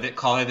 Call it a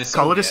Soviet.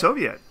 Call it a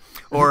Soviet.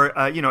 Or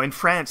in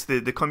France,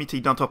 the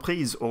Comité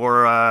d'entreprise,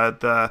 or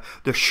the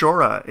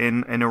Shura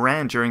in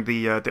Iran during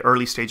the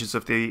early stages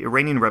of the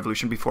Iranian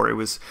Revolution before it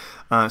was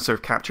sort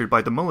of captured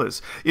by the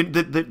mullahs.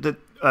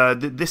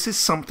 This is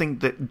something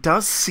that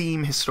does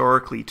seem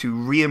historically to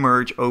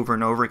reemerge over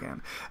and over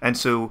again. And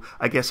so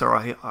I guess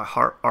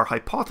our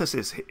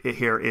hypothesis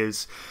here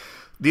is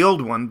the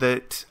old one,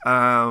 that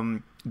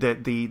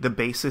that the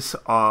basis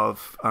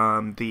of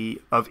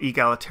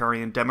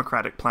egalitarian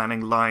democratic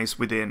planning lies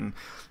within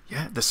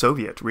the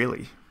Soviet,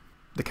 really,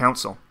 the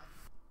council.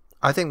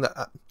 I think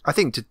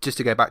just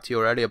to go back to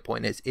your earlier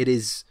point, it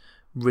is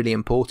really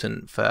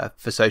important for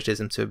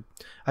socialism to,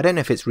 I don't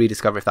know if it's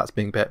rediscover, if that's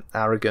being a bit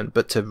arrogant,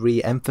 but to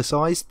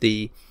re-emphasize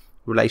the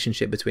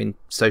relationship between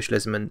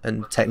socialism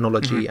and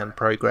technology and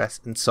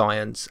progress and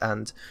science,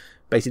 and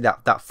basically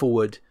that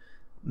forward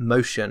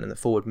motion and the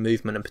forward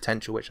movement and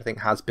potential, which I think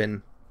has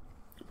been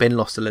been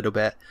lost a little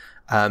bit,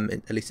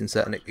 at least in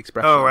certain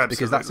expressions. Oh, absolutely.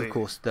 Because that's, of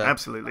course,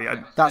 absolutely.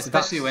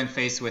 Especially when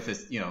faced with a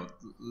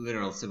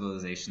literal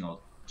civilizational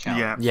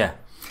challenge. Yeah.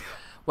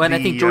 Well, and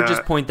I think George's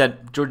point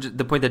that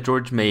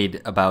George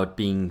made about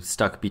being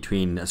stuck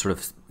between a sort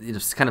of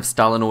kind of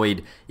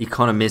Stalinoid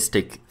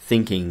economistic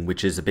thinking,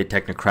 which is a bit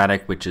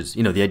technocratic, which is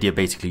the idea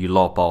basically you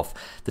lop off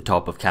the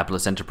top of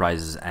capitalist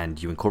enterprises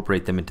and you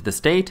incorporate them into the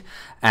state,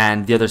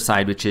 and the other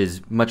side, which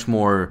is much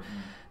more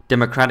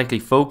democratically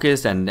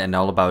focused and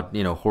all about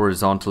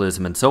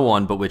horizontalism and so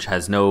on, but which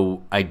has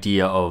no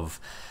idea of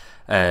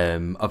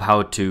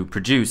how to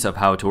produce, of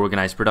how to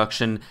organize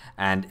production,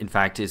 and in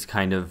fact is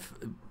kind of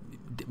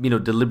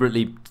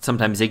deliberately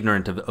sometimes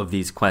ignorant of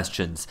these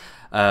questions,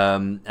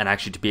 and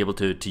actually to be able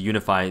to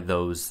unify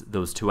those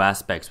two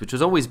aspects, which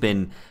has always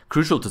been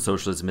crucial to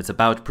socialism. It's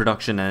about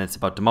production and it's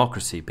about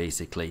democracy,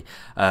 basically,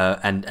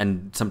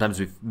 and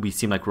sometimes we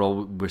seem like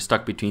we're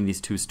stuck between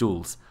these two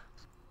stools.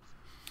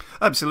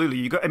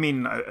 Absolutely. I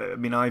mean,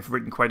 I've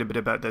written quite a bit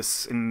about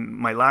this in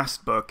my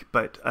last book,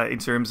 but in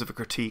terms of a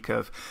critique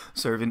of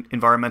sort of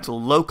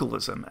environmental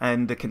localism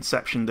and the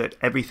conception that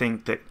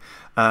everything that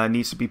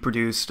needs to be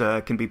produced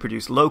can be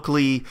produced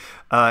locally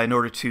in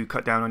order to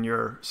cut down on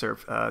your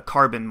sort of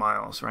carbon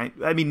miles, right?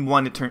 I mean,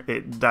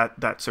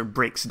 that sort of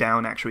breaks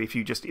down, actually, if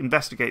you just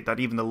investigate that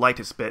even the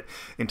lightest bit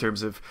in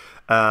terms of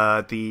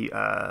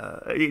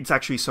it's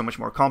actually so much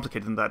more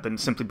complicated than that, than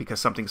simply because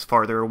something's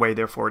farther away,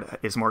 therefore it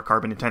is more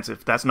carbon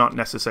intensive. That's not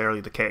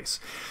necessarily the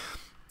case.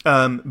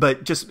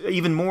 But just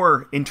even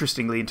more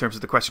interestingly, in terms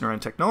of the question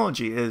around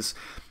technology is,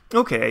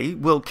 okay,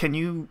 well, can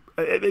you,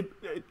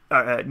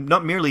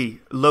 not merely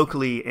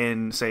locally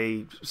in,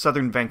 say,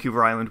 southern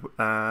Vancouver Island,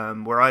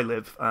 where I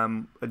live,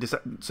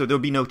 so there'll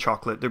be no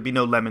chocolate, there'll be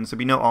no lemons, there'll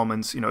be no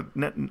almonds, no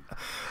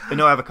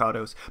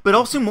avocados. But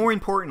also, more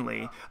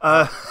importantly,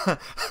 how...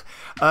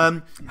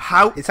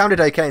 It sounded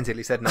okay until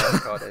he said no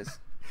avocados.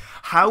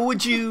 How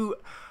would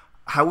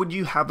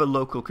you have a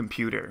local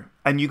computer?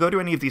 And you go to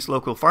any of these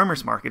local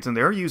farmers markets, and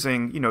they're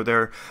using,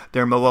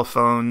 their mobile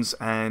phones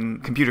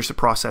and computers to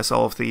process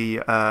all of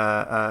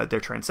their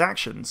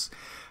transactions.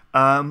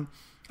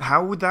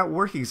 How would that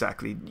work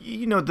exactly?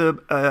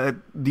 The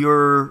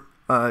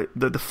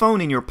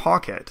phone in your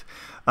pocket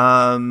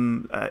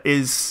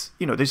is,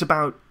 there's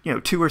about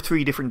 2 or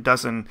 3 different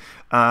dozen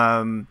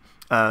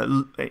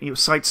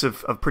sites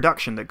of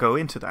production that go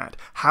into that.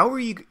 How are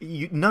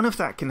you none of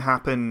that can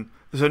happen.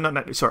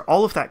 So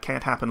all of that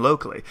can't happen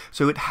locally.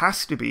 So it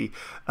has to be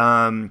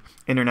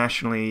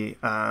internationally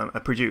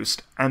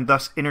produced and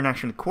thus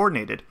internationally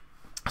coordinated.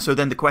 So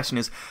then the question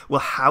is, well,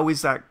 how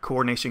is that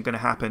coordination going to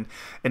happen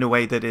in a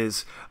way that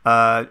is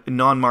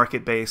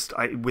non-market based,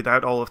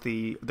 without all of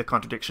the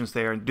contradictions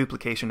there and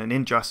duplication and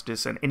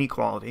injustice and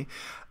inequality?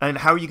 And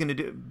how are you going to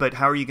do? But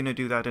how are you going to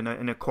do that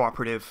in a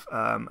cooperative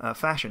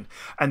fashion?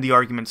 And the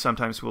argument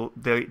sometimes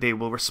they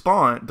will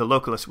respond. The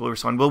localists will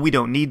respond, well, we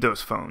don't need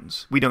those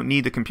phones. We don't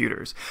need the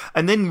computers.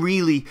 And then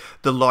really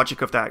the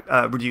logic of that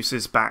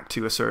reduces back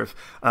to a sort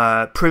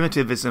of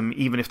primitivism,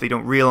 even if they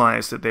don't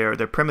realize that they're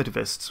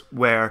primitivists,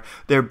 where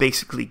they're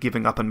basically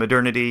giving up on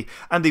modernity,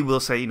 and they will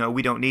say,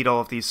 we don't need all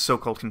of these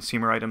so-called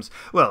consumer items.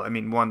 Well, I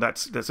mean, one,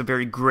 that's a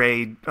very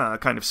grey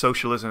kind of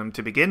socialism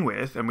to begin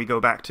with, and we go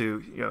back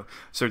to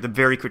sort of the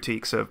very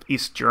critiques of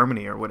East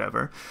Germany or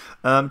whatever,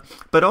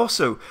 but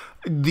also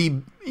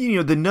the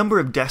number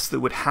of deaths that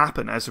would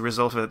happen as a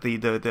result of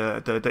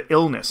the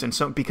illness, and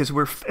so because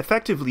we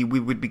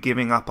would be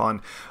giving up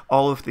on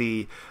all of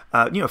the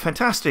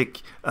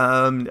fantastic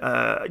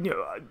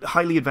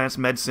highly advanced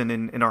medicine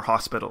in our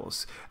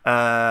hospitals,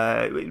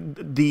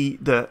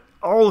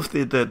 all of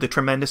the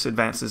tremendous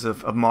advances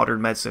of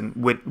modern medicine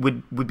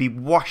would be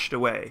washed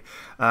away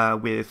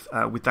with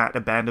that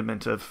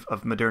abandonment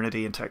of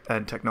modernity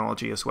and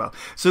technology as well.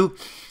 So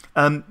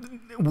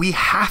we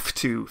have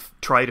to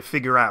try to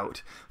figure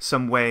out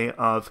some way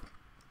of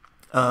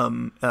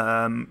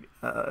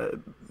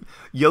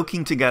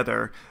yoking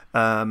together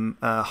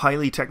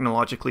highly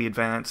technologically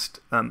advanced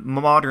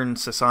modern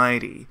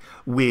society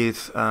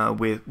with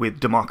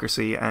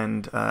democracy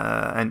and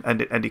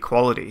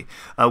equality.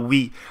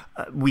 We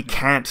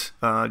can't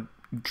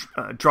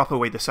drop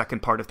away the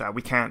second part of that.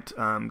 We can't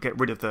get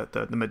rid of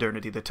the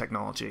modernity, the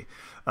technology.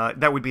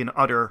 That would be an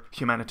utter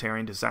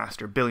humanitarian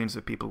disaster. Billions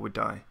of people would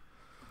die.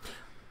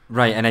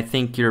 Right, and I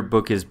think your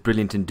book is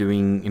brilliant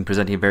in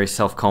presenting a very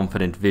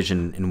self-confident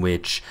vision in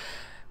which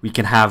we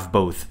can have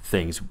both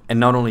things. And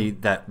not only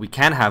that we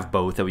can have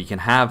both, that we can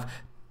have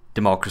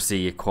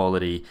democracy,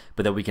 equality,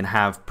 but that we can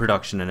have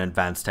production and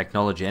advanced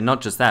technology. And not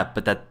just that,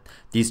 but that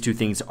these two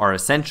things are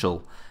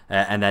essential,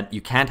 and that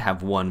you can't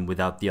have one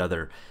without the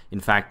other. In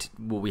fact,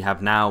 what we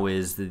have now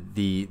is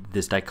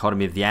this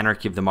dichotomy of the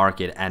anarchy of the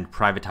market and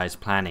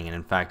privatized planning. And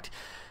in fact,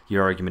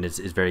 your argument is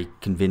very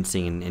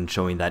convincing in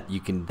showing that you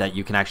can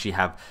actually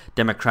have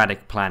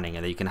democratic planning,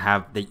 and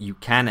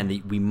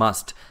that we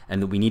must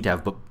and that we need to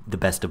have the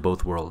best of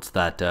both worlds.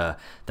 That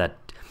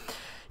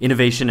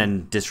innovation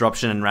and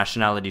disruption and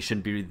rationality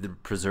shouldn't be the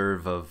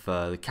preserve of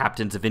the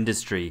captains of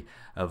industry,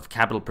 of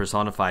capital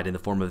personified in the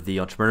form of the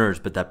entrepreneurs,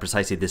 but that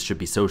precisely this should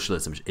be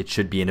socialism. It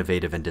should be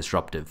innovative and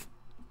disruptive.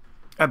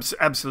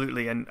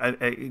 Absolutely, and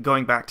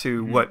going back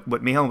to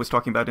what Michal was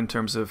talking about in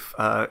terms of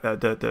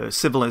the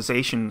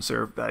civilization's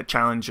sort of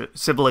challenge,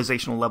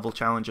 civilizational level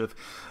challenge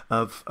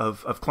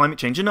of climate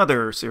change and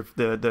other sort of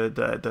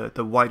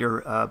the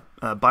wider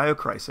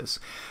biocrisis,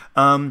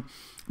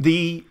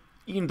 the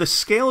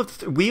scale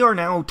of we are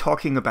now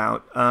talking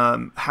about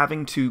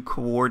having to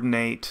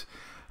coordinate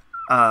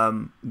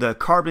the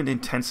carbon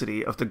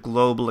intensity of the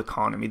global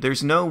economy.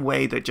 There's no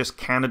way that just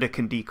Canada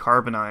can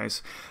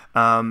decarbonize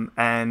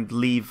and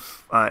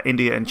leave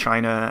India and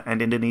China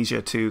and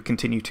Indonesia to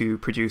continue to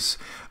produce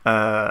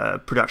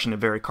production in a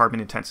very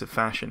carbon-intensive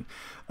fashion.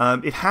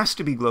 It has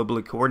to be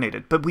globally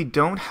coordinated, but we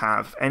don't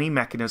have any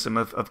mechanism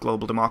of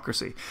global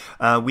democracy.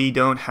 We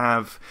don't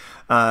have...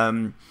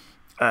 and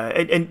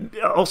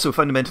also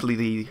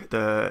fundamentally,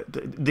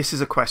 this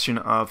is a question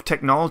of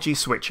technology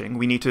switching.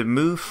 We need to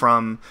move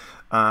from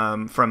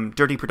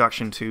dirty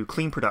production to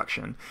clean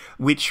production,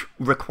 which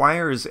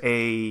requires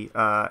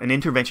an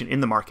intervention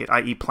in the market,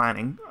 i.e.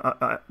 planning,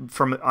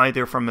 from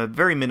a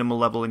very minimal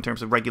level in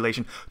terms of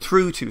regulation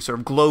through to sort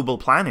of global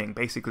planning,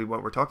 basically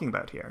what we're talking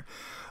about here.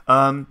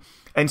 And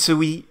so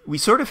we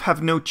sort of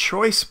have no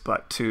choice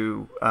but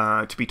to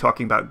be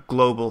talking about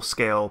global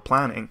scale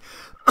planning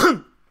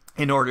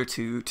in order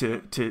to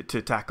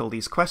tackle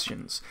these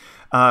questions.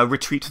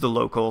 Retreat to the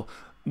local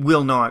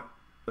will not,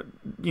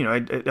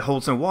 it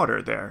holds no water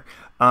there.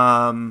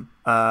 Now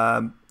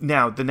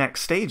the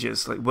next stage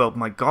is like, well,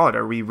 my God,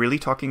 are we really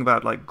talking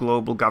about like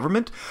global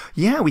government?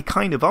 Yeah, we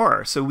kind of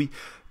are. So we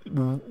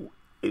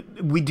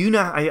do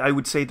not. I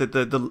would say that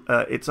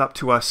it's up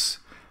to us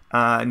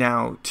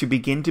now to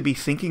begin to be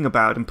thinking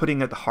about and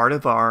putting at the heart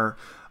of our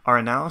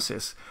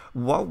analysis,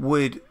 what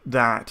would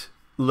that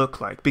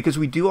look like? Because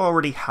we do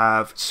already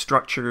have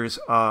structures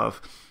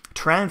of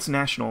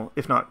transnational,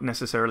 if not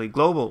necessarily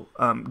global,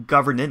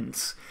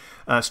 governance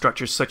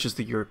structures such as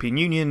the European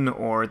Union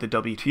or the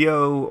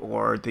WTO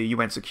or the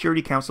UN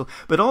Security Council.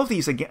 But all of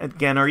these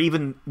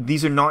again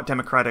these are not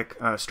democratic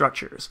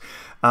structures.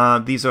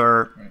 These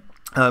are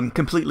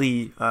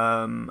completely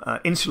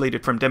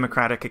insulated from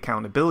democratic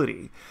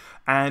accountability.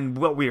 And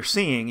what we are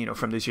seeing,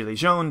 from the Gilets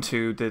jaunes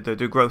to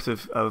the growth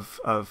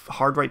of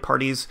hard right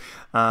parties,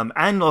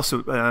 and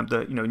also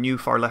the new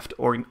far left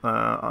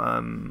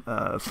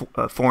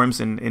forms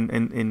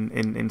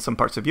in some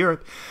parts of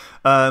Europe,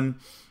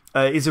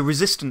 is a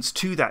resistance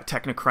to that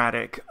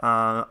technocratic,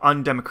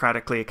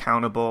 undemocratically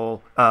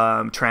accountable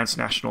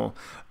transnational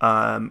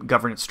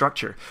governance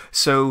structure.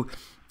 So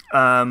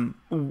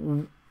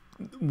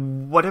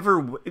whatever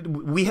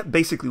we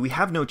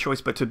have no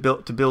choice but to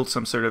build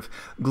some sort of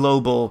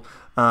global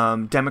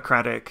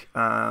democratic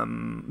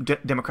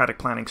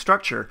planning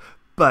structure,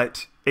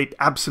 but it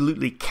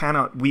absolutely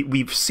cannot.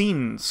 We've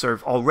seen sort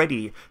of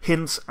already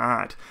hints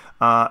at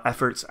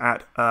efforts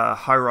at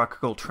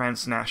hierarchical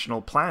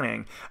transnational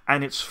planning,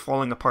 and it's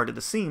falling apart at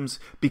the seams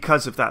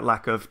because of that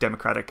lack of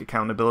democratic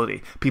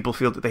accountability. People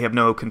feel that they have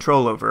no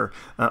control over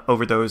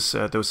those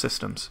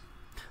systems.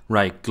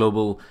 Right,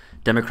 global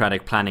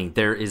democratic planning.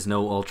 There is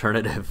no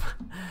alternative.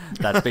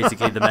 That's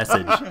basically the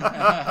message.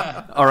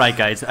 All right,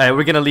 guys,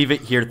 we're going to leave it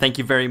here. Thank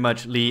you very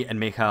much, Leigh and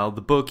Michal. The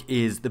book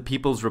is The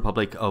People's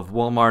Republic of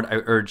Walmart.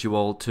 I urge you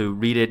all to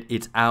read it.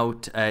 It's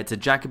out. It's a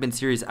Jacobin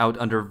series out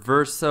under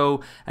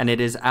Verso, and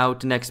it is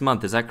out next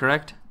month. Is that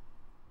correct?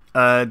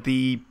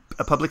 The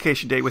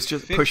publication date was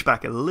just pushed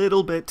back a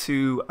little bit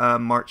to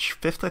March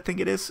 5th, I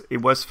think it is.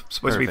 It was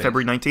supposed to be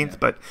February 19th,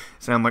 but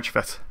it's now March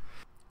 5th.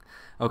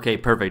 Okay,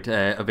 perfect.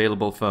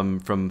 Available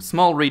from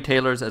small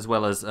retailers as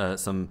well as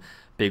some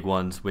big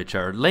ones, which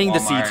are laying Walmart,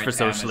 the seeds for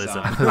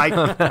socialism.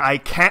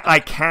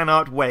 I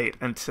cannot wait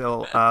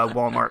until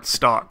Walmart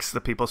stocks the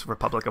People's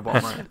Republic of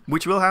Walmart,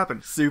 which will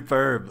happen.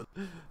 Superb.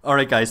 All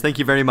right, guys, thank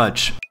you very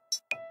much.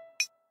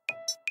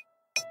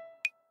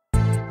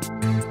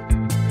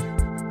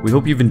 We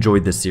hope you've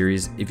enjoyed this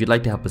series. If you'd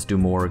like to help us do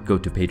more, go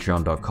to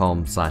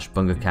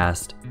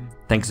patreon.com/bungacast.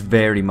 Thanks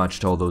very much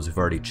to all those who've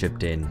already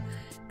chipped in.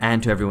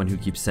 And to everyone who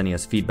keeps sending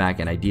us feedback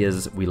and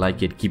ideas. We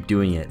like it. Keep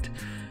doing it.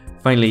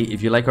 Finally,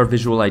 if you like our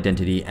visual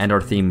identity and our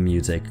theme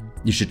music,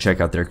 you should check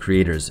out their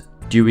creators.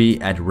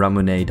 Dewey at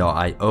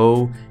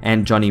ramune.io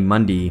and Johnny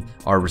Mundy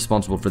are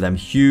responsible for them.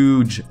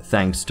 Huge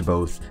thanks to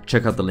both.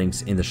 Check out the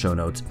links in the show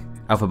notes.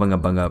 Alpha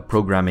Bunga Bunga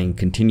programming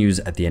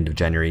continues at the end of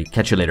January.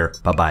 Catch you later.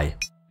 Bye-bye.